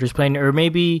different characters playing, or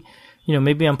maybe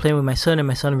I'm playing with my son, and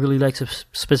my son really likes a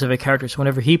specific character, so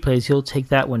whenever he plays, he'll take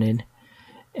that one in.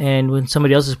 And when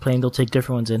somebody else is playing, they'll take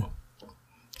different ones in.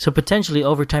 So potentially,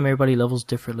 over time, everybody levels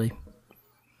differently.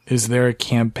 Is there a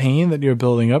campaign that you're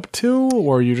building up to,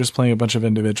 or are you just playing a bunch of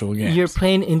individual games? You're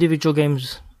playing individual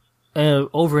games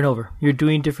over and over. You're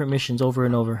doing different missions over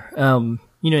and over.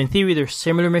 In theory, they're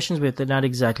similar missions, but they're not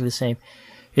exactly the same.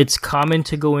 It's common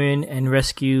to go in and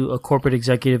rescue a corporate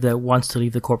executive that wants to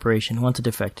leave the corporation, wants to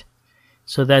defect.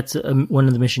 So that's one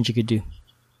of the missions you could do.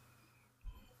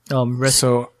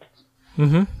 So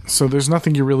there's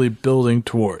nothing you're really building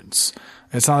towards.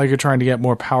 It's not like you're trying to get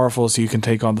more powerful so you can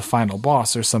take on the final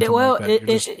boss or something like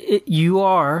that. You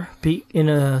are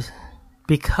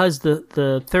because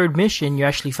the third mission you're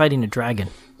actually fighting a dragon,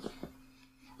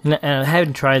 and I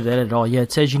haven't tried that at all yet.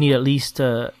 It says you need at least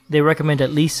they recommend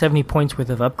at least 70 points worth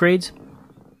of upgrades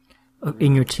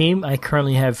in your team. I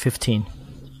currently have 15,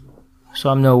 so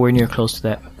I'm nowhere near close to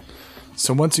that.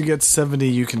 So once you get 70,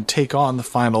 you can take on the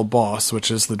final boss,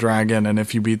 which is the dragon, and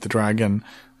if you beat the dragon,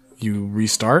 you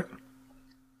restart?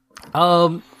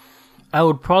 I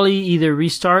would probably either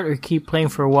restart or keep playing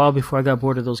for a while before I got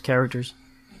bored of those characters.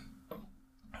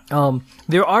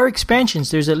 There are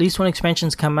expansions. There's at least one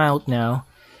expansion's come out now,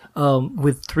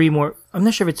 with 3 more. I'm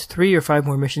not sure if it's 3 or 5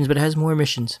 more missions, but it has more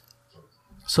missions.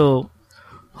 So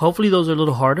hopefully those are a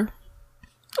little harder.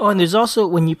 Oh, and there's also,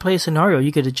 when you play a scenario,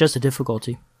 you could adjust the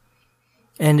difficulty.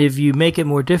 And if you make it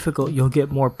more difficult, you'll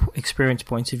get more experience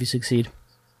points if you succeed.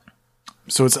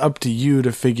 So it's up to you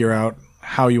to figure out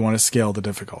how you want to scale the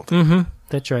difficulty. Mm-hmm.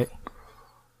 That's right.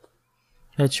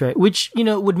 That's right. Which,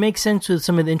 would make sense with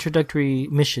some of the introductory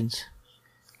missions.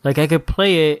 Like, I could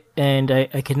play it, and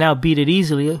I can now beat it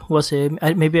easily. We'll say,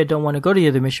 maybe I don't want to go to the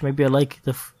other mission. Maybe I like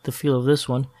the feel of this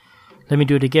one. Let me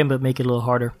do it again, but make it a little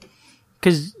harder.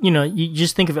 Because, you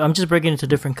just think of it, I'm just breaking into a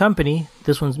different company.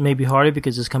 This one's maybe harder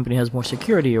because this company has more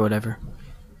security or whatever.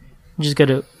 You just got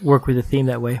to work with the theme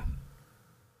that way.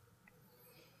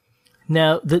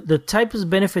 Now, the types of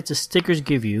benefits the stickers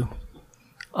give you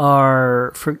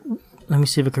are, let me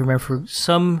see if I can remember,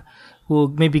 some will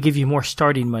maybe give you more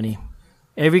starting money.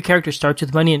 Every character starts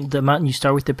with money, and the amount you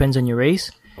start with depends on your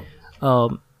race.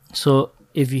 So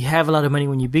if you have a lot of money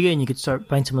when you begin, you could start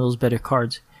buying some of those better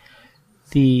cards.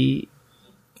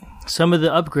 Some of the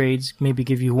upgrades maybe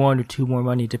give you 1 or 2 more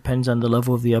money, depends on the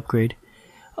level of the upgrade.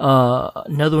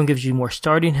 Another one gives you more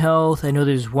starting health. I know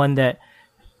there's one that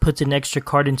puts an extra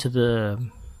card into the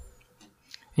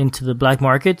black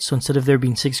market, so instead of there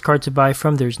being 6 cards to buy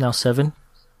from, there's now 7.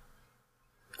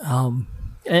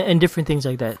 And different things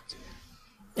like that.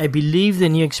 I believe the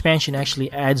new expansion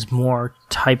actually adds more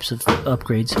types of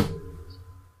upgrades.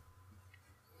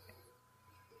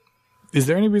 Is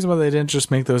there any reason why they didn't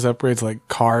just make those upgrades like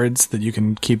cards that you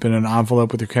can keep in an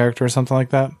envelope with your character or something like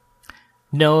that?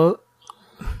 No.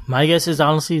 My guess is,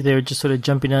 honestly, they're just sort of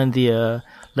jumping on the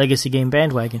legacy game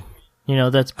bandwagon.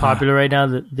 That's popular right now,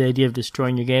 the idea of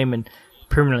destroying your game and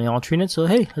permanently altering it. So,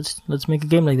 hey, let's make a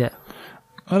game like that.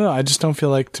 I don't know. I just don't feel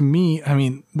like, to me,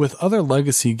 with other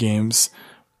legacy games,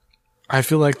 I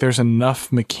feel like there's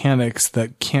enough mechanics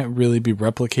that can't really be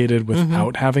replicated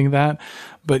without having that.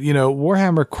 But,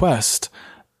 Warhammer Quest,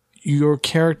 your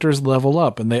characters level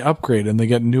up and they upgrade and they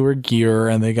get newer gear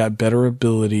and they got better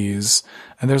abilities.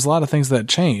 And there's a lot of things that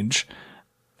change.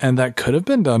 And that could have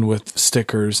been done with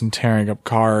stickers and tearing up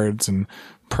cards and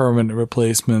permanent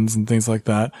replacements and things like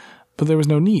that. But there was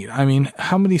no need. I mean,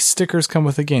 how many stickers come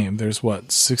with a game? There's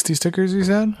 60 stickers, you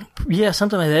said? Yeah,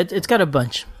 something like that. It's got a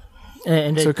bunch.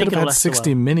 And so I it could think have it'll had last a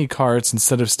 60 while. mini cards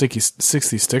instead of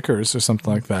 60 stickers or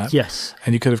something like that. Yes.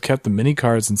 And you could have kept the mini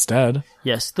cards instead.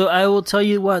 Yes. Though I will tell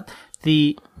you what,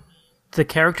 the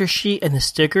character sheet and the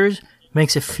stickers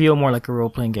makes it feel more like a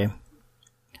role-playing game.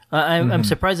 I'm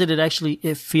surprised that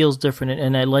it feels different,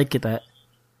 and I like it that,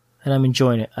 and I'm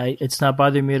enjoying it. It's not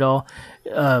bothering me at all.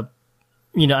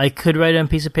 I could write it on a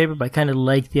piece of paper, but I kind of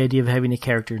like the idea of having a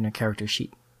character in a character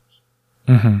sheet.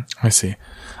 I see.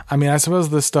 I mean, I suppose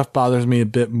this stuff bothers me a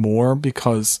bit more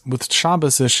because with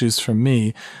Shabbos issues for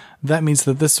me, that means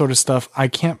that this sort of stuff, I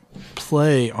can't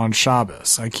play on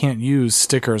Shabbos. I can't use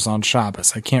stickers on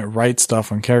Shabbos. I can't write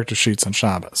stuff on character sheets on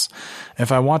Shabbos.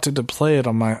 If I wanted to play it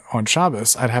on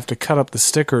Shabbos, I'd have to cut up the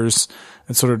stickers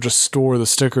and sort of just store the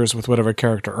stickers with whatever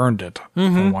character earned it.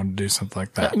 If I wanted to do something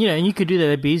like that. And you could do that.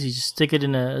 That'd be easy. Just stick it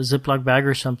in a Ziploc bag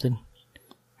or something.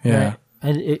 Yeah. Right?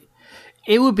 And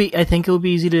it would be, I think it would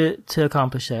be easy to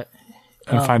accomplish that.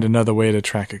 And find another way to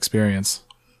track experience.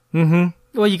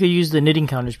 Well, you could use the knitting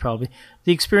counters probably.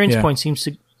 The experience point seems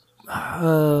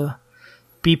to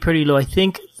be pretty low. I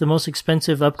think the most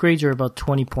expensive upgrades are about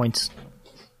 20 points.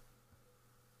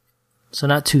 So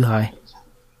not too high.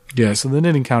 Yeah, so the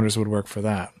knitting counters would work for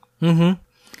that.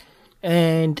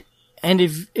 And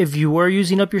if you were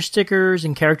using up your stickers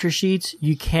and character sheets,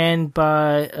 you can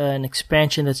buy an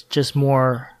expansion that's just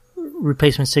more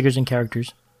replacement stickers and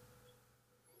characters.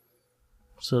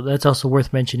 So that's also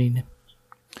worth mentioning.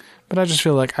 But I just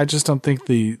feel like I just don't think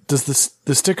the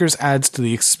stickers adds to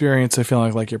the experience. I feel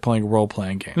like you're playing a role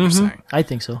playing game. You're saying. I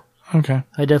think so. Okay.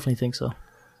 I definitely think so.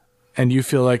 And you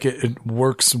feel like it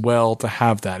works well to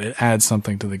have that. It adds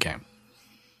something to the game.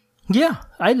 Yeah,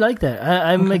 I like that.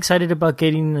 I'm excited about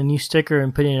getting a new sticker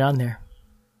and putting it on there.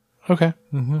 Okay.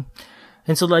 And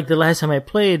so, like the last time I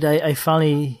played, I've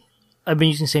been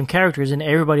using the same characters, and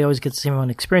everybody always gets the same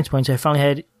amount of experience points. I finally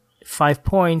had 5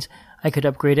 points. I could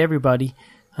upgrade everybody.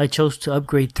 I chose to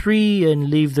upgrade 3 and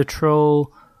leave the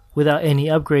troll without any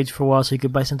upgrades for a while, so you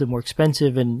could buy something more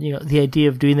expensive. And the idea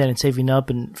of doing that and saving up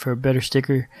and for a better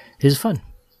sticker is fun.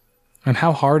 And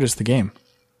how hard is the game?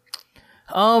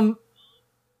 I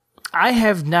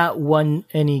have not won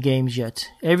any games yet.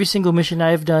 Every single mission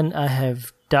I have done, I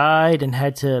have died and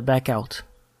had to back out.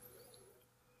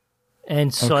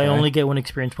 And so I only get 1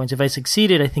 experience points. If I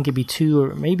succeeded, I think it'd be 2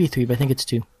 or maybe 3, but I think it's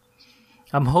 2.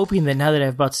 I'm hoping that now that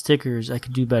I've bought stickers, I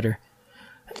could do better.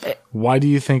 Why do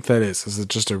you think that is? Is it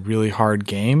just a really hard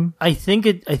game? I think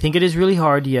it is really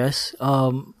hard. Yes.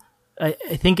 I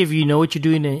think if you know what you're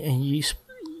doing and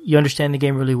you understand the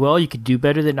game really well, you could do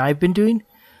better than I've been doing.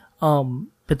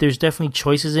 But there's definitely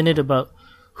choices in it about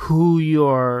who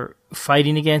you're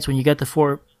fighting against. When you got the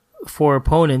four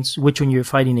opponents, which one you're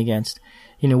fighting against.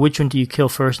 Which one do you kill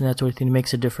first, and that sort of thing. It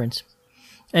makes a difference.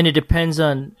 And it depends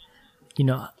on,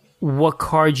 what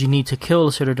cards you need to kill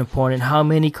a certain opponent, how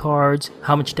many cards,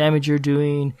 how much damage you're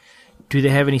doing, do they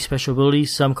have any special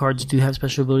abilities? Some cards do have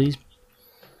special abilities.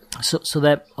 So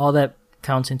that all that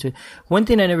counts into it. One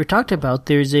thing I never talked about,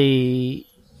 I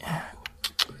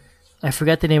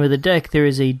forgot the name of the deck. There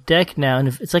is a deck now, and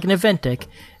it's like an event deck.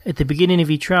 At the beginning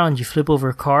of each round, you flip over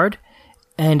a card,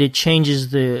 and it changes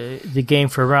the game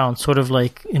for a round, sort of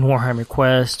like in Warhammer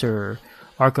Quest or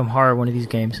Arkham Horror, one of these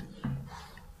games.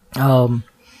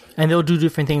 And they'll do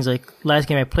different things. Like last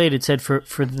game I played, it said for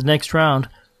the next round,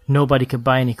 nobody could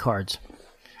buy any cards,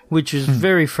 which is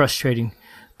very frustrating.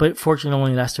 But fortunately,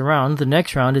 only lasts a round. The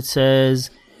next round, it says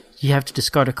you have to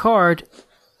discard a card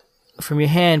from your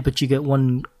hand, but you get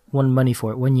one money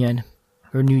for it, 1 yen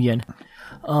or new yen.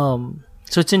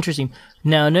 So it's interesting.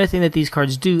 Now, another thing that these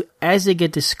cards do, as they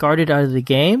get discarded out of the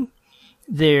game,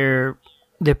 they're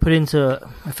put into,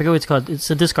 I forget what it's called. It's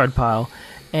a discard pile.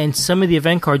 And some of the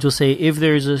event cards will say if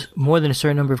there's more than a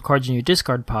certain number of cards in your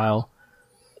discard pile,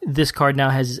 this card now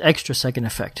has this extra second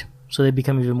effect. So they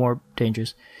become even more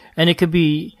dangerous. And it could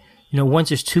be, once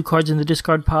there's 2 cards in the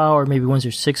discard pile, or maybe once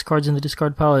there's 6 cards in the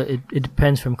discard pile. It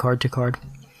depends from card to card.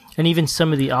 And even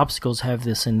some of the obstacles have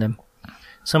this in them.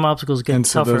 Some obstacles get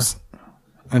tougher.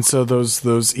 So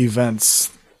those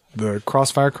events, the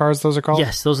crossfire cards, those are called?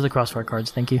 Yes, those are the crossfire cards.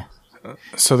 Thank you.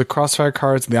 So the crossfire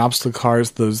cards and the obstacle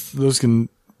cards, those can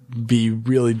be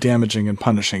really damaging and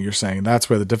punishing, you're saying. That's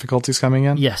where the difficulty's coming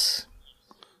in? Yes.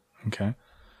 Okay.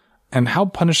 And how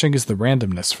punishing is the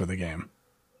randomness for the game?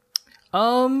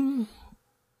 I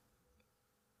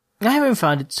haven't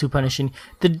found it too punishing.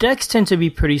 The decks tend to be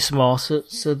pretty small, so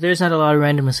there's not a lot of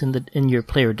randomness in your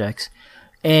player decks,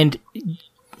 and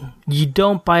you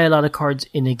don't buy a lot of cards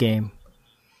in a game.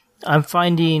 I'm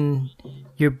finding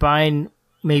you're buying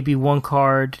maybe one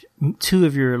card, two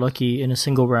if you're lucky in a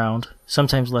single round,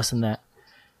 sometimes less than that.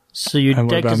 So your And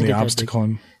what deck about in doesn't the get obstacle? that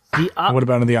big. What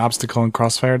about in the obstacle and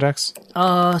crossfire decks?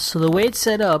 So the way it's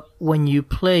set up, when you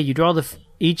play, you draw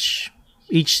each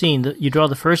scene. You draw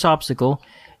the first obstacle,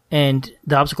 and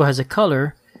the obstacle has a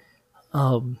color.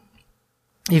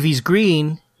 If he's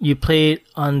green, you play it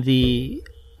on the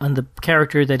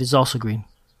character that is also green.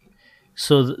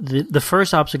 So the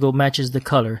first obstacle matches the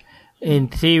color. In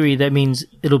theory, that means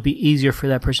it'll be easier for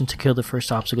that person to kill the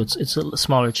first obstacle. It's a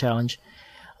smaller challenge.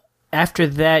 After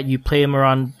that, you play them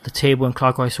around the table in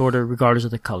clockwise order, regardless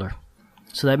of the color.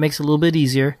 So that makes it a little bit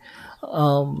easier.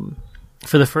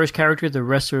 For the first character, the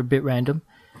rest are a bit random.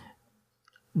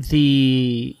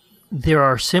 There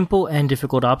are simple and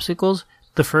difficult obstacles.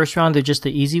 The first round, they're just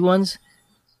the easy ones.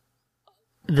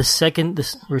 The second and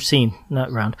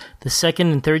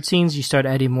third scenes, you start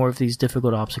adding more of these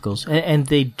difficult obstacles. And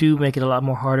they do make it a lot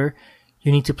more harder.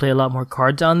 You need to play a lot more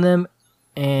cards on them,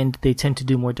 and they tend to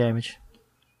do more damage.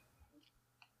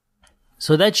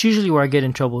 So that's usually where I get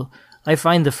in trouble. I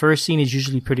find the first scene is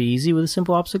usually pretty easy with the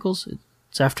simple obstacles.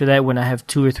 It's after that when I have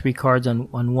 2 or 3 cards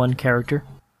on one character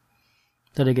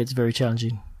that it gets very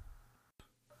challenging.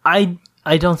 I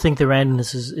don't think the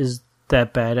randomness is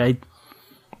that bad. It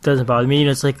doesn't bother me.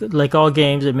 It's like all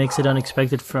games, it makes it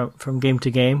unexpected from game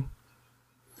to game.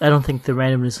 I don't think the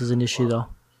randomness is an issue though.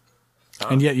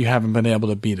 And yet you haven't been able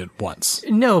to beat it once.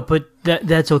 No, but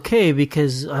that's okay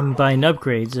because I'm buying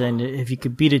upgrades, and if you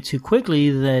could beat it too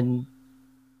quickly, then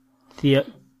the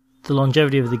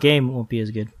longevity of the game won't be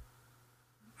as good.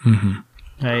 Mm-hmm.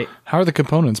 Right. How are the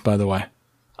components, by the way?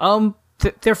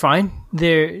 They're fine.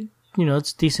 They're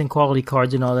it's decent quality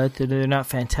cards and all that. They're not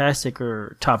fantastic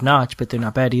or top notch, but they're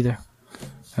not bad either.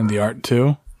 And the art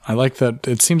too. I like that.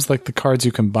 It seems like the cards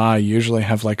you can buy usually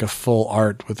have like a full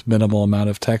art with minimal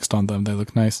amount of text on them. They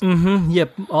look nice. Mm-hmm.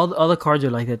 Yep. All the cards are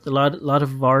like that. A lot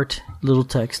of art, little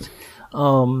text.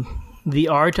 The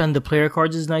art on the player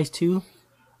cards is nice too.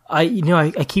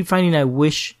 I keep finding I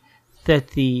wish that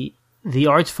the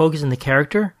art's focused on the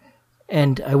character,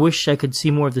 and I wish I could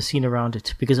see more of the scene around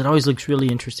it because it always looks really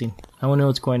interesting. I want to know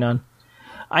what's going on.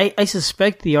 I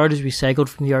suspect the art is recycled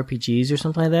from the RPGs or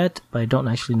something like that, but I don't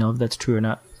actually know if that's true or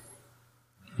not.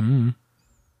 I mean,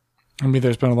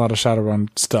 there's been a lot of Shadowrun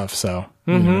stuff, so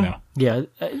you never know. Yeah,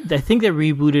 I think they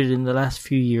rebooted in the last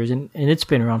few years, and it's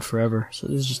been around forever. So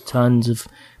there's just tons of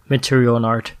material and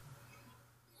art.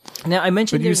 Now I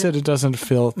mentioned, but you said it doesn't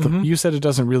feel. You said it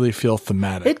doesn't really feel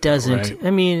thematic. It doesn't. Right?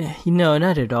 I mean,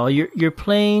 not at all. You're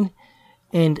playing,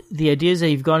 and the idea is that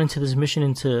you've gone into this mission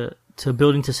into a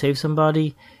building to save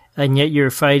somebody, and yet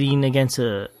you're fighting against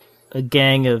a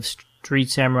gang of street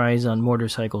samurais on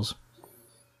motorcycles.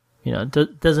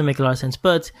 It doesn't make a lot of sense.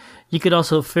 But you could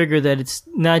also figure that it's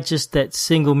not just that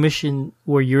single mission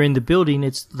where you're in the building,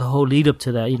 it's the whole lead up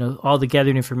to that. All the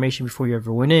gathered information before you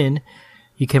ever went in,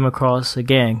 you came across a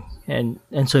gang. And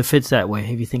so it fits that way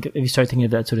if you start thinking of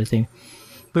that sort of thing.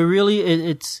 But really,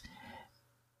 it's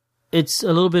a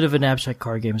little bit of an abstract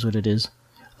card game is what it is.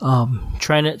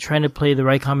 Trying to play the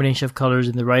right combination of colors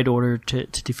in the right order to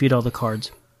defeat all the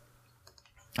cards.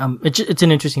 It's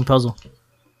an interesting puzzle.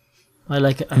 I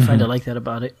like it. I find I like that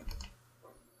about it.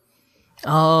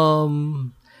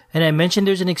 And I mentioned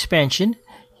there's an expansion.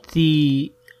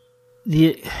 The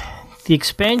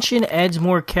expansion adds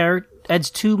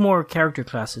 2 more character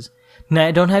classes. Now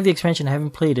I don't have the expansion. I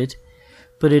haven't played it,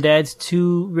 but it adds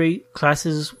 2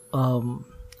 classes,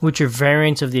 which are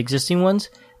variants of the existing ones.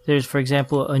 There's, for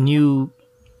example, a new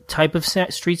type of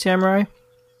street samurai.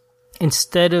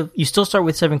 Instead of you still start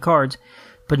with 7 cards,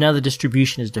 but now the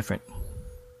distribution is different.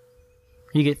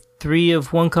 You get 3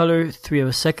 of one color, 3 of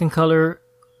a second color,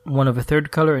 1 of a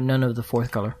third color, and none of the fourth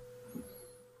color.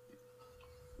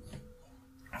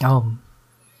 And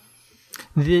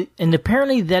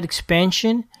apparently that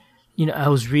expansion, I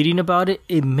was reading about it.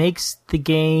 It makes the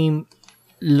game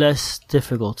less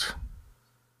difficult,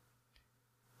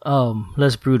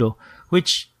 less brutal.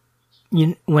 Which,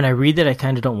 when I read that, I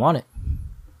kind of don't want it.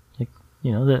 I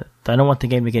don't want the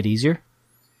game to get easier.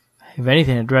 If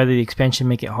anything, I'd rather the expansion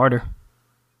make it harder.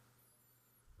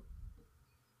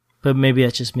 But maybe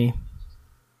that's just me.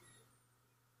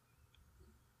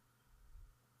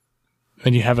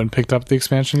 And you haven't picked up the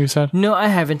expansion, you said? No, I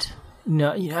haven't.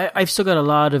 No, I've still got a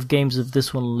lot of games of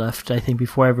this one left, I think,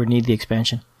 before I ever need the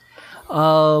expansion.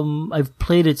 I've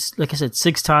played it, like I said,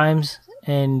 6 times,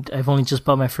 and I've only just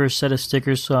bought my first set of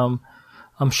stickers, so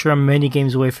I'm sure I'm many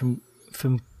games away from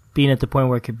being at the point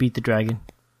where I could beat the dragon.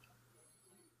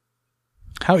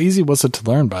 How easy was it to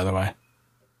learn, by the way?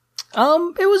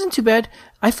 It wasn't too bad.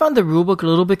 I found the rulebook a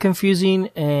little bit confusing,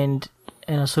 and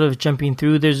I was sort of jumping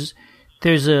through. There's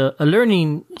a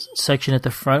learning section at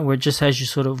the front where it just has you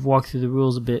sort of walk through the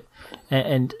rules a bit,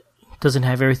 and doesn't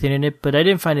have everything in it, but I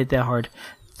didn't find it that hard.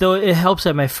 Though it helps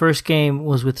that my first game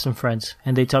was with some friends,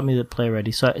 and they taught me to play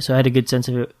already, so I had a good sense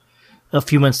of it a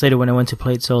few months later when I went to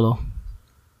play it solo.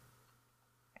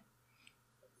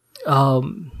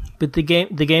 But the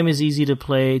game is easy to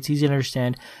play, it's easy to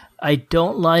understand. I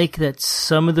don't like that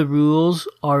some of the rules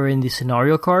are in the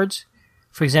scenario cards.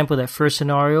 For example, that first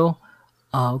scenario,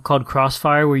 called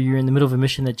Crossfire, where you're in the middle of a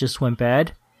mission that just went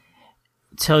bad,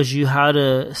 tells you how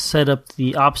to set up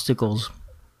the obstacles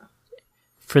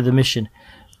for the mission.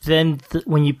 Then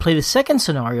when you play the second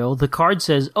scenario, the card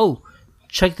says, oh,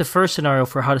 check the first scenario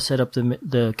for how to set up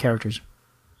the characters.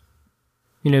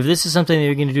 You know, if this is something that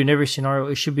you're going to do in every scenario,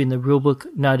 it should be in the rulebook,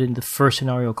 not in the first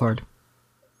scenario card.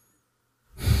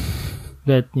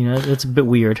 That's a bit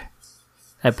weird,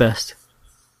 at best.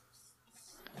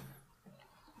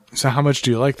 So how much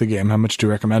do you like the game? How much do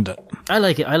you recommend it? I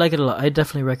like it. I like it a lot. I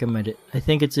definitely recommend it. I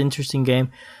think it's an interesting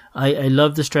game. I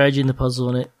love the strategy and the puzzle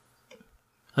in it.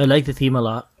 I like the theme a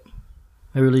lot.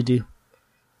 I really do.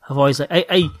 I've always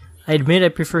I admit I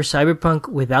prefer Cyberpunk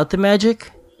without the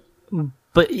magic,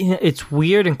 but it's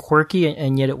weird and quirky,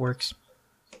 and yet it works.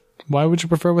 Why would you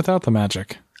prefer without the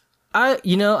magic? I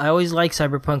always liked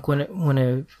Cyberpunk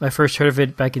when I first heard of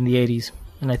it back in the 80s,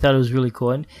 and I thought it was really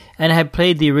cool. And I had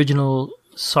played the original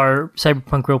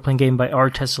Cyberpunk role-playing game by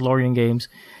Art Tessalorian Games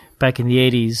back in the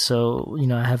 80s, so,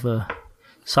 I have a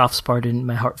soft spot in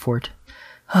my heart for it.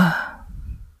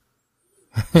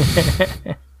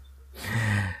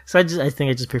 So I think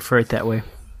I just prefer it that way.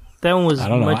 That one was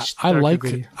much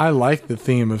darker. I like the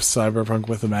theme of Cyberpunk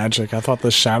with the magic. I thought the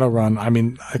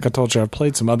Shadowrun, like I told you, I've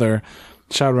played some other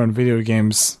Shadowrun video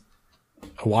games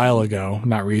a while ago,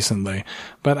 not recently,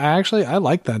 but I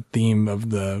like that theme of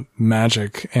the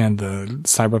magic and the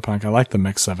Cyberpunk. I like the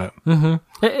mix of it.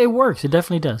 Mm-hmm. It works. It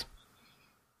definitely does.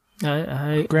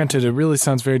 Granted, it really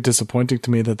sounds very disappointing to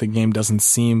me that the game doesn't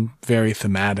seem very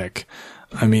thematic.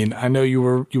 I know you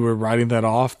were writing that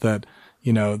off, that,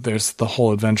 there's the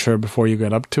whole adventure before you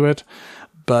get up to it.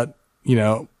 But,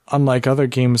 unlike other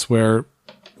games where,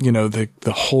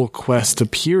 the whole quest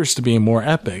appears to be more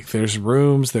epic. There's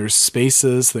rooms, there's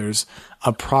spaces, there's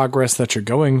a progress that you're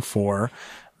going for.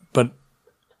 But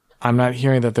I'm not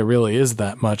hearing that there really is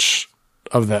that much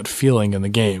of that feeling in the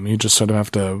game. You just sort of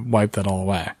have to wipe that all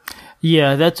away.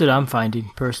 Yeah, that's what I'm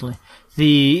finding personally.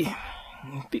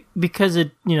 Because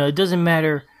it doesn't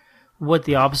matter what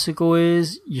the obstacle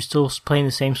is, you're still playing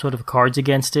the same sort of cards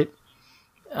against it.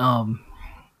 So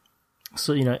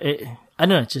I don't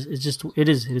know.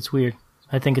 It's weird.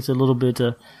 I think it's a little bit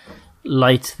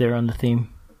light there on the theme.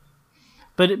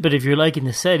 But if you're liking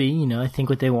the setting, I think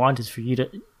what they want is for you to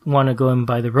want to go and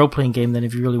buy the role playing game. Then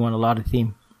if you really want a lot of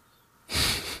theme.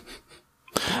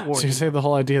 So you say the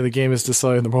whole idea of the game is to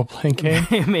sell you the role-playing game?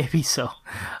 Maybe so.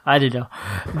 I don't know.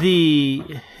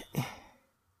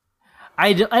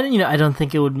 I don't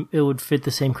think it would fit the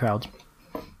same crowd.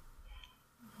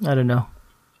 I don't know.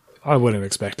 I wouldn't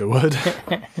expect it would.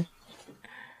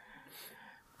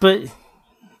 But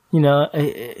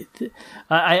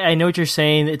I know what you're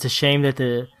saying. It's a shame that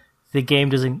the game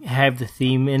doesn't have the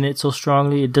theme in it so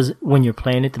strongly. It doesn't when you're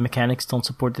playing it. The mechanics don't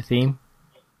support the theme.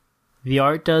 The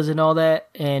art does and all that,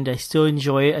 and I still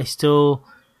enjoy it. I still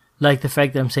like the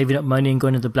fact that I'm saving up money and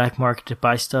going to the black market to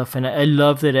buy stuff, and I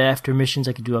love that after missions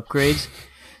I can do upgrades.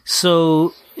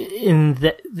 So in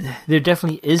that, there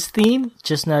definitely is theme,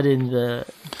 just not in the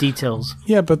details.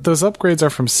 Yeah, but those upgrades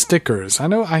are from stickers.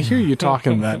 I hear you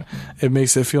talking that it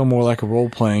makes it feel more like a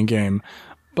role-playing game,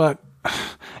 but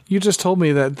you just told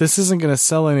me that this isn't going to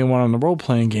sell anyone on the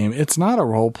role-playing game. It's not a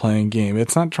role-playing game.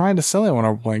 It's not trying to sell anyone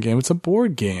on a role-playing game. It's a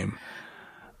board game.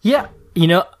 Yeah,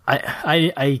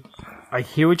 I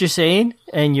hear what you're saying,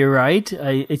 and you're right.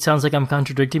 It sounds like I'm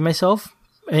contradicting myself,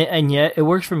 and yet it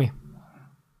works for me.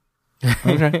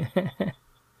 Okay.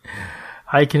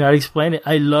 I cannot explain it.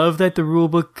 I love that the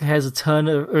rulebook has a ton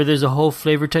of, or there's a whole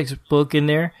flavor text book in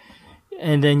there,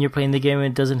 and then you're playing the game and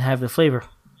it doesn't have the flavor.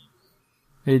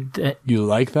 You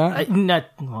like that? Not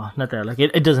that I like it.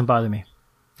 It doesn't bother me.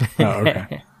 Oh,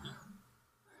 okay.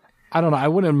 I don't know. I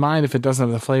wouldn't mind if it doesn't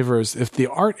have the flavors. If the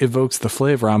art evokes the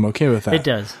flavor, I'm okay with that. It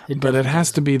does. But it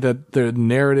has to be that the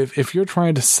narrative, if you're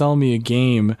trying to sell me a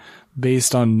game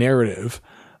based on narrative,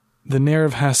 the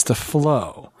narrative has to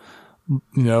flow.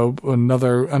 You know,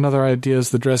 another idea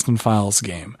is the Dresden Files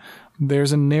game.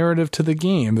 There's a narrative to the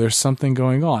game. There's something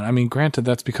going on. I mean, granted,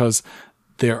 that's because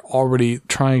they're already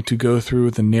trying to go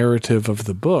through the narrative of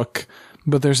the book,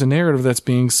 but there's a narrative that's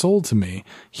being sold to me.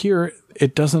 Here,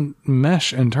 it doesn't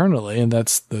mesh internally, and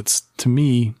that's to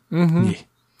me. Yeah.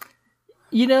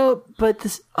 You know,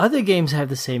 but other games have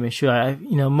the same issue.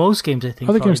 Most games, I think,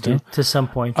 other games do to some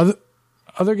point.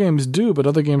 Other games do, but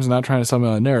other games are not trying to sell me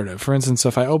on a narrative. For instance,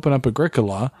 if I open up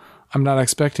Agricola, I'm not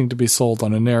expecting to be sold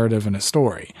on a narrative and a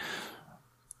story.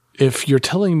 If you're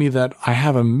telling me that I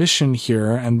have a mission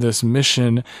here, and this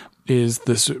mission is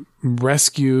this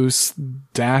rescue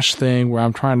dash thing where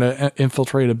I'm trying to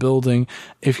infiltrate a building,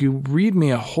 if you read me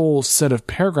a whole set of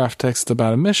paragraph text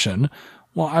about a mission,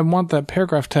 well, I want that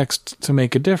paragraph text to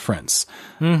make a difference.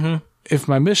 Mm-hmm. If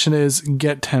my mission is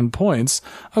get 10 points,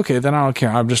 okay, then I don't care.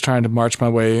 I'm just trying to march my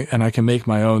way and I can make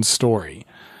my own story.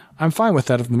 I'm fine with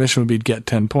that if the mission would be get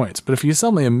 10 points. But if you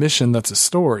sell me a mission that's a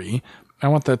story, I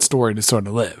want that story to sort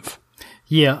of live.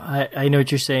 Yeah, I know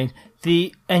what you're saying.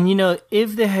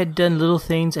 If they had done little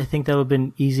things, I think that would have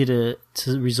been easy to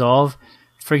resolve.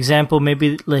 For example,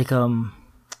 maybe have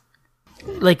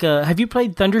you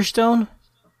played Thunderstone?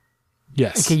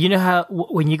 Yes. Okay, you know how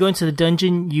when you go into the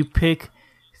dungeon, you pick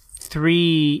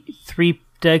three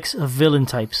decks of villain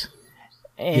types,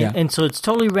 and so it's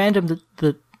totally random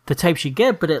the types you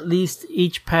get, but at least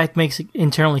each pack makes it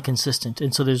internally consistent,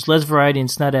 and so there's less variety and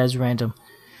it's not as random.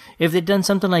 If they'd done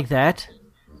something like that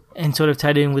and sort of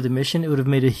tied it in with the mission, it would have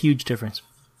made a huge difference.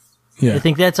 Yeah. I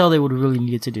think that's all they would have really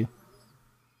needed to do.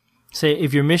 Say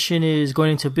if your mission is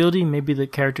going into a building, maybe the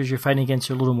characters you're fighting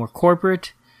against are a little more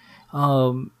corporate.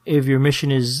 If your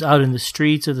mission is out in the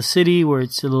streets of the city where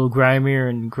it's a little grimier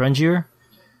and grungier,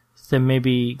 then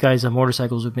maybe guys on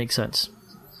motorcycles would make sense.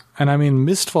 And I mean,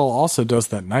 Mistfall also does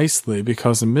that nicely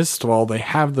because in Mistfall, they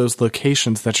have those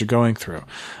locations that you're going through.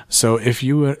 So if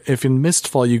in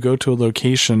Mistfall you go to a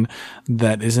location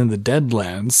that is in the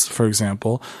Deadlands, for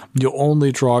example, you'll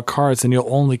only draw cards and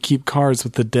you'll only keep cards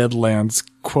with the Deadlands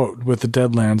quote, with the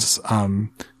Deadlands,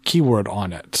 keyword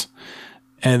on it.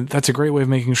 And that's a great way of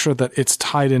making sure that it's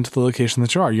tied into the location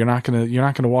that you are. You're not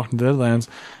gonna walk into the Deadlands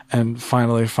and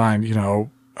finally find,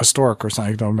 a stork or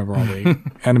something. I don't remember all the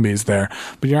enemies there,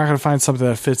 but you're not going to find something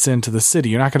that fits into the city.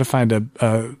 You're not going to find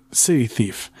a city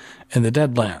thief in the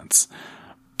Deadlands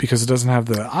because it doesn't have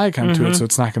the icon to it, so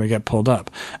it's not going to get pulled up.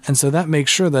 And so that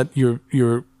makes sure that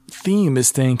your theme is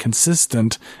staying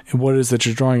consistent in what it is that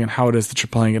you're drawing and how it is that you're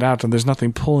playing it out, and there's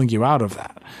nothing pulling you out of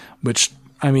that, which,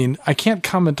 I mean, I can't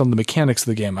comment on the mechanics of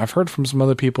the game. I've heard from some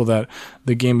other people that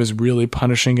the game is really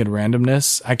punishing in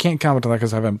randomness. I can't comment on that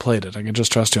because I haven't played it. I can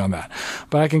just trust you on that.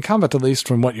 But I can comment at least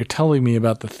from what you're telling me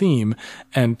about the theme,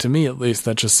 and to me at least,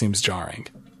 that just seems jarring.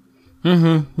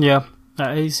 Mm-hmm. Yeah.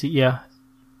 I see. Yeah.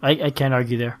 I can't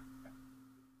argue there.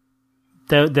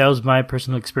 That was my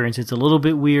personal experience. It's a little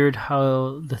bit weird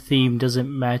how the theme doesn't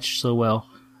match so well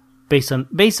based on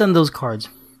those cards.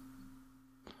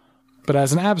 But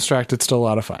as an abstract, it's still a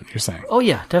lot of fun, you're saying? Oh,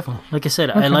 yeah, definitely. Like I said,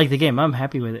 okay. I like the game. I'm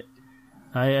happy with it.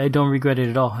 I don't regret it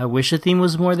at all. I wish the theme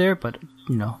was more there, but,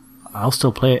 I'll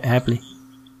still play it happily.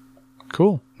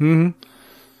 Cool. Mm-hmm.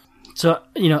 So,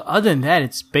 other than that,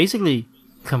 it's basically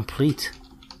complete.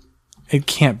 It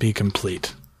can't be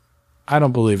complete. I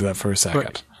don't believe that for a second.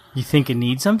 But you think it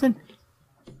needs something?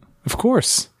 Of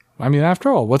course. I mean,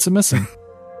 after all, what's it missing?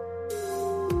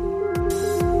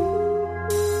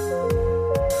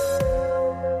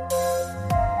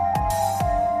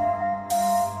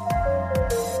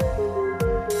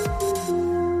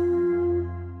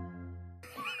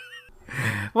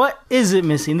 What is it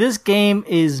missing? This game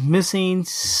is missing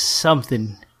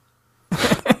something.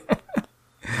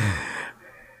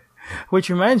 Which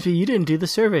reminds me, you didn't do the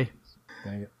survey.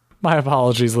 Dang it. My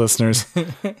apologies, listeners.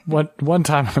 One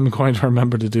time I'm going to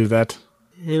remember to do that.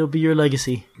 It'll be your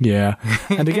legacy. Yeah.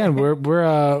 And again,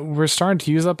 we're starting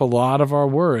to use up a lot of our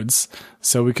words,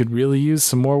 so we could really use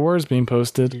some more words being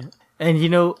posted. Yeah. And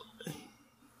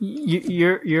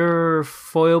your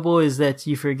foible is that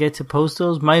you forget to post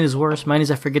those. Mine is worse. Mine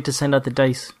is I forget to send out the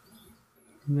dice.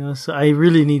 So I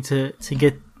really need to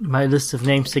get my list of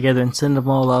names together and send them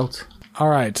all out. All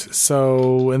right.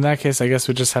 So in that case, I guess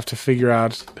we just have to figure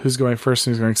out who's going first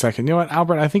and who's going second. You know what,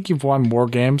 Albert? I think you've won more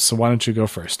games, so why don't you go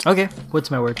first? Okay. What's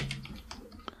my word?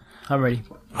 I'm ready.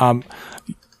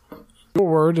 Your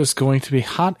word is going to be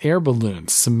hot air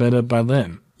balloons, submitted by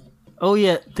Lynn. Oh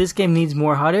yeah, this game needs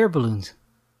more hot air balloons.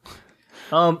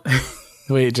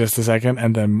 Wait just a second,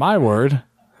 and then my word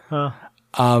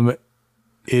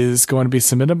is going to be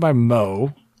submitted by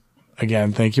Mo.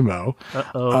 Again, thank you, Mo.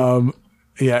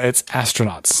 Yeah, it's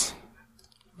Astronauts,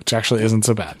 which actually isn't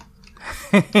so bad.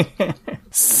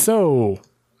 So,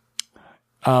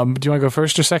 do you want to go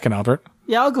first or second, Albert?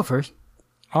 Yeah, I'll go first.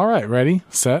 All right, ready,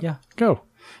 set, Yeah. go. All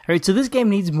right, so this game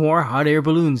needs more hot air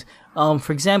balloons.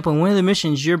 For example, in one of the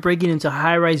missions, you're breaking into a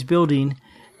high-rise building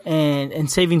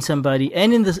and saving somebody.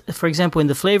 And for example, in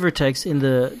the flavor text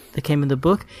that came in the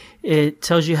book, it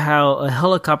tells you how a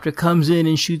helicopter comes in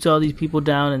and shoots all these people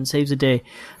down and saves the day.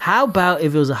 How about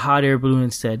if it was a hot air balloon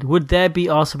instead? Would that be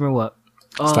awesome or what?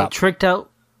 Stop. Tricked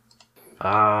out.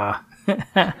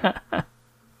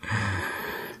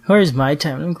 Where's my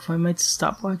time? Let me go find my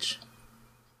stopwatch.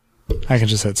 I can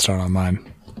just hit start on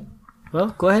mine.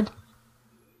 Well, go ahead.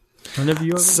 Whenever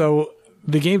you're. So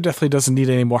the game definitely doesn't need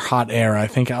any more hot air. I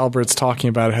think Albert's talking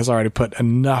about it has already put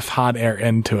enough hot air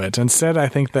into it. Instead, I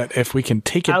think that if we can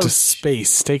take it to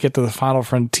space, take it to the final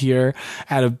frontier,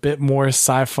 add a bit more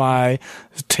sci-fi,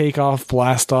 take off,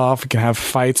 blast off, we can have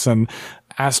fights and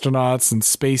astronauts and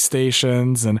space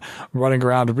stations and running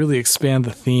around to really expand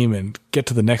the theme and get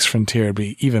to the next frontier, it'd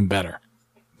be even better.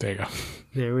 There you go.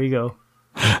 There we go.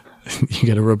 You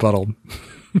get a rebuttal.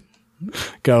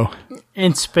 Go.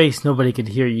 In space, nobody could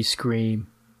hear you scream.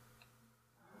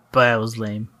 But that was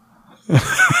lame.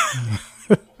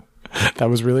 That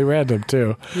was really random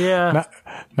too. Yeah.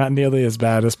 Not nearly as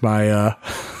bad as my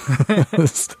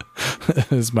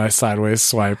as my sideways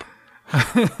swipe.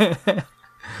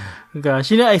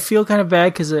 Gosh, I feel kind of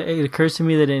bad because it occurs to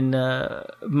me that in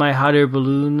my hot air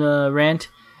balloon rant,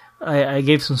 I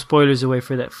gave some spoilers away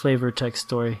for that flavor text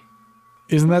story.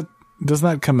 Doesn't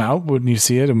that come out when you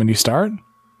see it and when you start?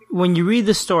 When you read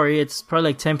the story, it's probably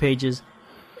like 10 pages.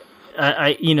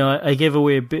 I gave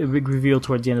away a big reveal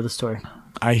towards the end of the story.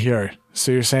 I hear.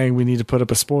 So you're saying we need to put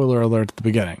up a spoiler alert at the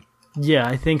beginning? Yeah,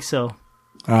 I think so.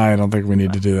 I don't think we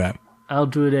need to do that. I'll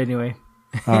do it anyway.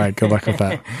 All right, good luck with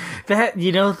that.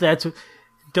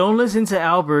 Don't listen to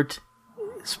Albert.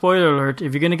 Spoiler alert,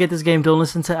 if you're going to get this game, don't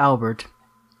listen to Albert.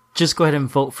 Just go ahead and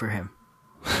vote for him.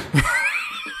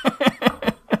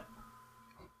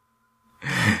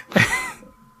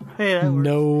 Hey,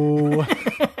 no.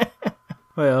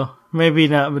 Well, maybe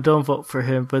not, but don't vote for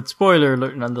him. But spoiler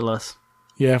alert nonetheless.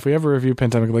 Yeah, if we ever review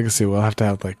Pandemic Legacy, we'll have to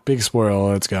have like big spoiler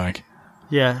alerts going.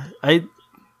 Yeah, I'm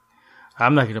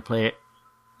not going to play it.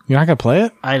 You're not going to play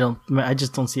it? I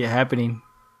just don't see it happening.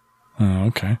 Oh,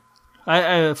 okay.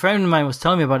 A friend of mine was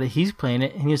telling me about it. He's playing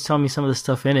it, and he was telling me some of the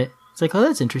stuff in it. It's like, oh,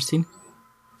 that's interesting.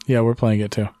 Yeah, we're playing it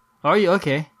too. Are you?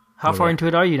 Okay. How far into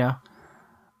it are you now?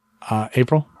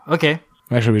 April. Okay.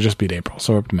 Actually, we just beat April,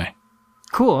 so we're up to May.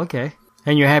 Cool, okay.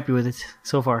 And you're happy with it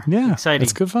so far? Yeah. Exciting.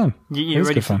 It's good fun. You're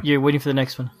ready fun. You're waiting for the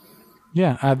next one?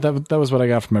 Yeah, that was what I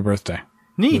got for my birthday.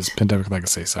 Neat. It was Pandemic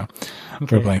Legacy, so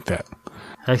Okay. we're playing that.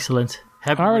 Excellent.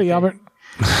 Happy Alrighty, birthday. Albert.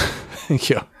 Thank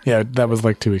you. Yeah, that was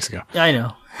like 2 weeks ago. I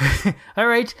know. All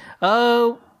right.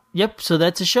 Yep, so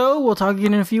that's a show. We'll talk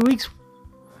again in a few weeks.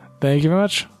 Thank you very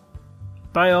much.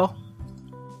 Bye, all.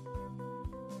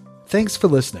 Thanks for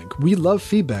listening. We love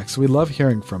feedback, so we love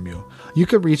hearing from you. You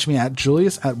can reach me at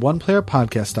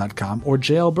julius@oneplayerpodcast.com or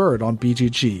JLBird on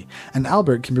BGG, and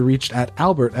Albert can be reached at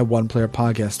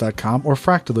albert@oneplayerpodcast.com or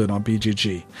Fractaloon on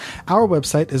BGG. Our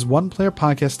website is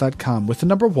oneplayerpodcast.com with the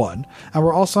number 1, and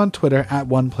we're also on Twitter at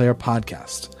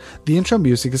oneplayerpodcast. The intro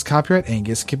music is copyright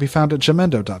Angus and can be found at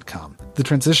jamendo.com. The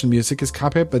transition music is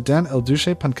copyright by Dan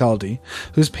Elduce Pancaldi,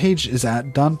 whose page is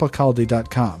at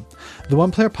donpancaldi.com. The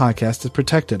One Player Podcast is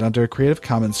protected under a Creative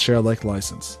Commons share-alike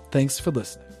license. Thanks for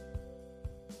listening.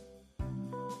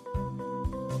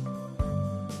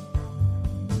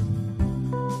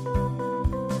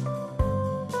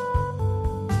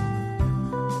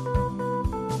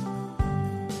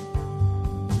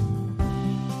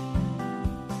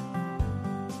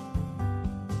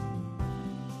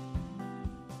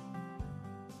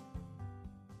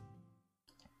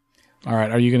 All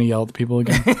right, are you going to yell at the people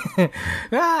again?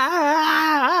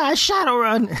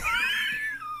 Shadowrun!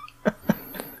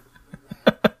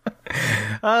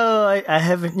 Oh, I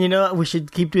haven't. You know what? We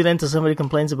should keep doing that until somebody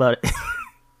complains about it.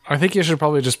 I think you should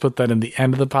probably just put that in the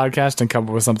end of the podcast and come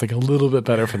up with something a little bit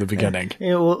better for the beginning.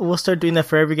 Yeah, we'll start doing that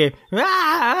for every game.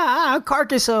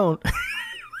 Carcassonne!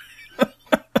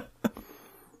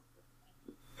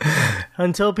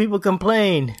 Until people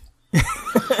complain.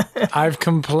 I've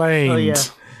complained. Oh, yeah.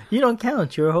 You don't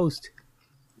count. You're a host.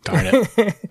 Darn it.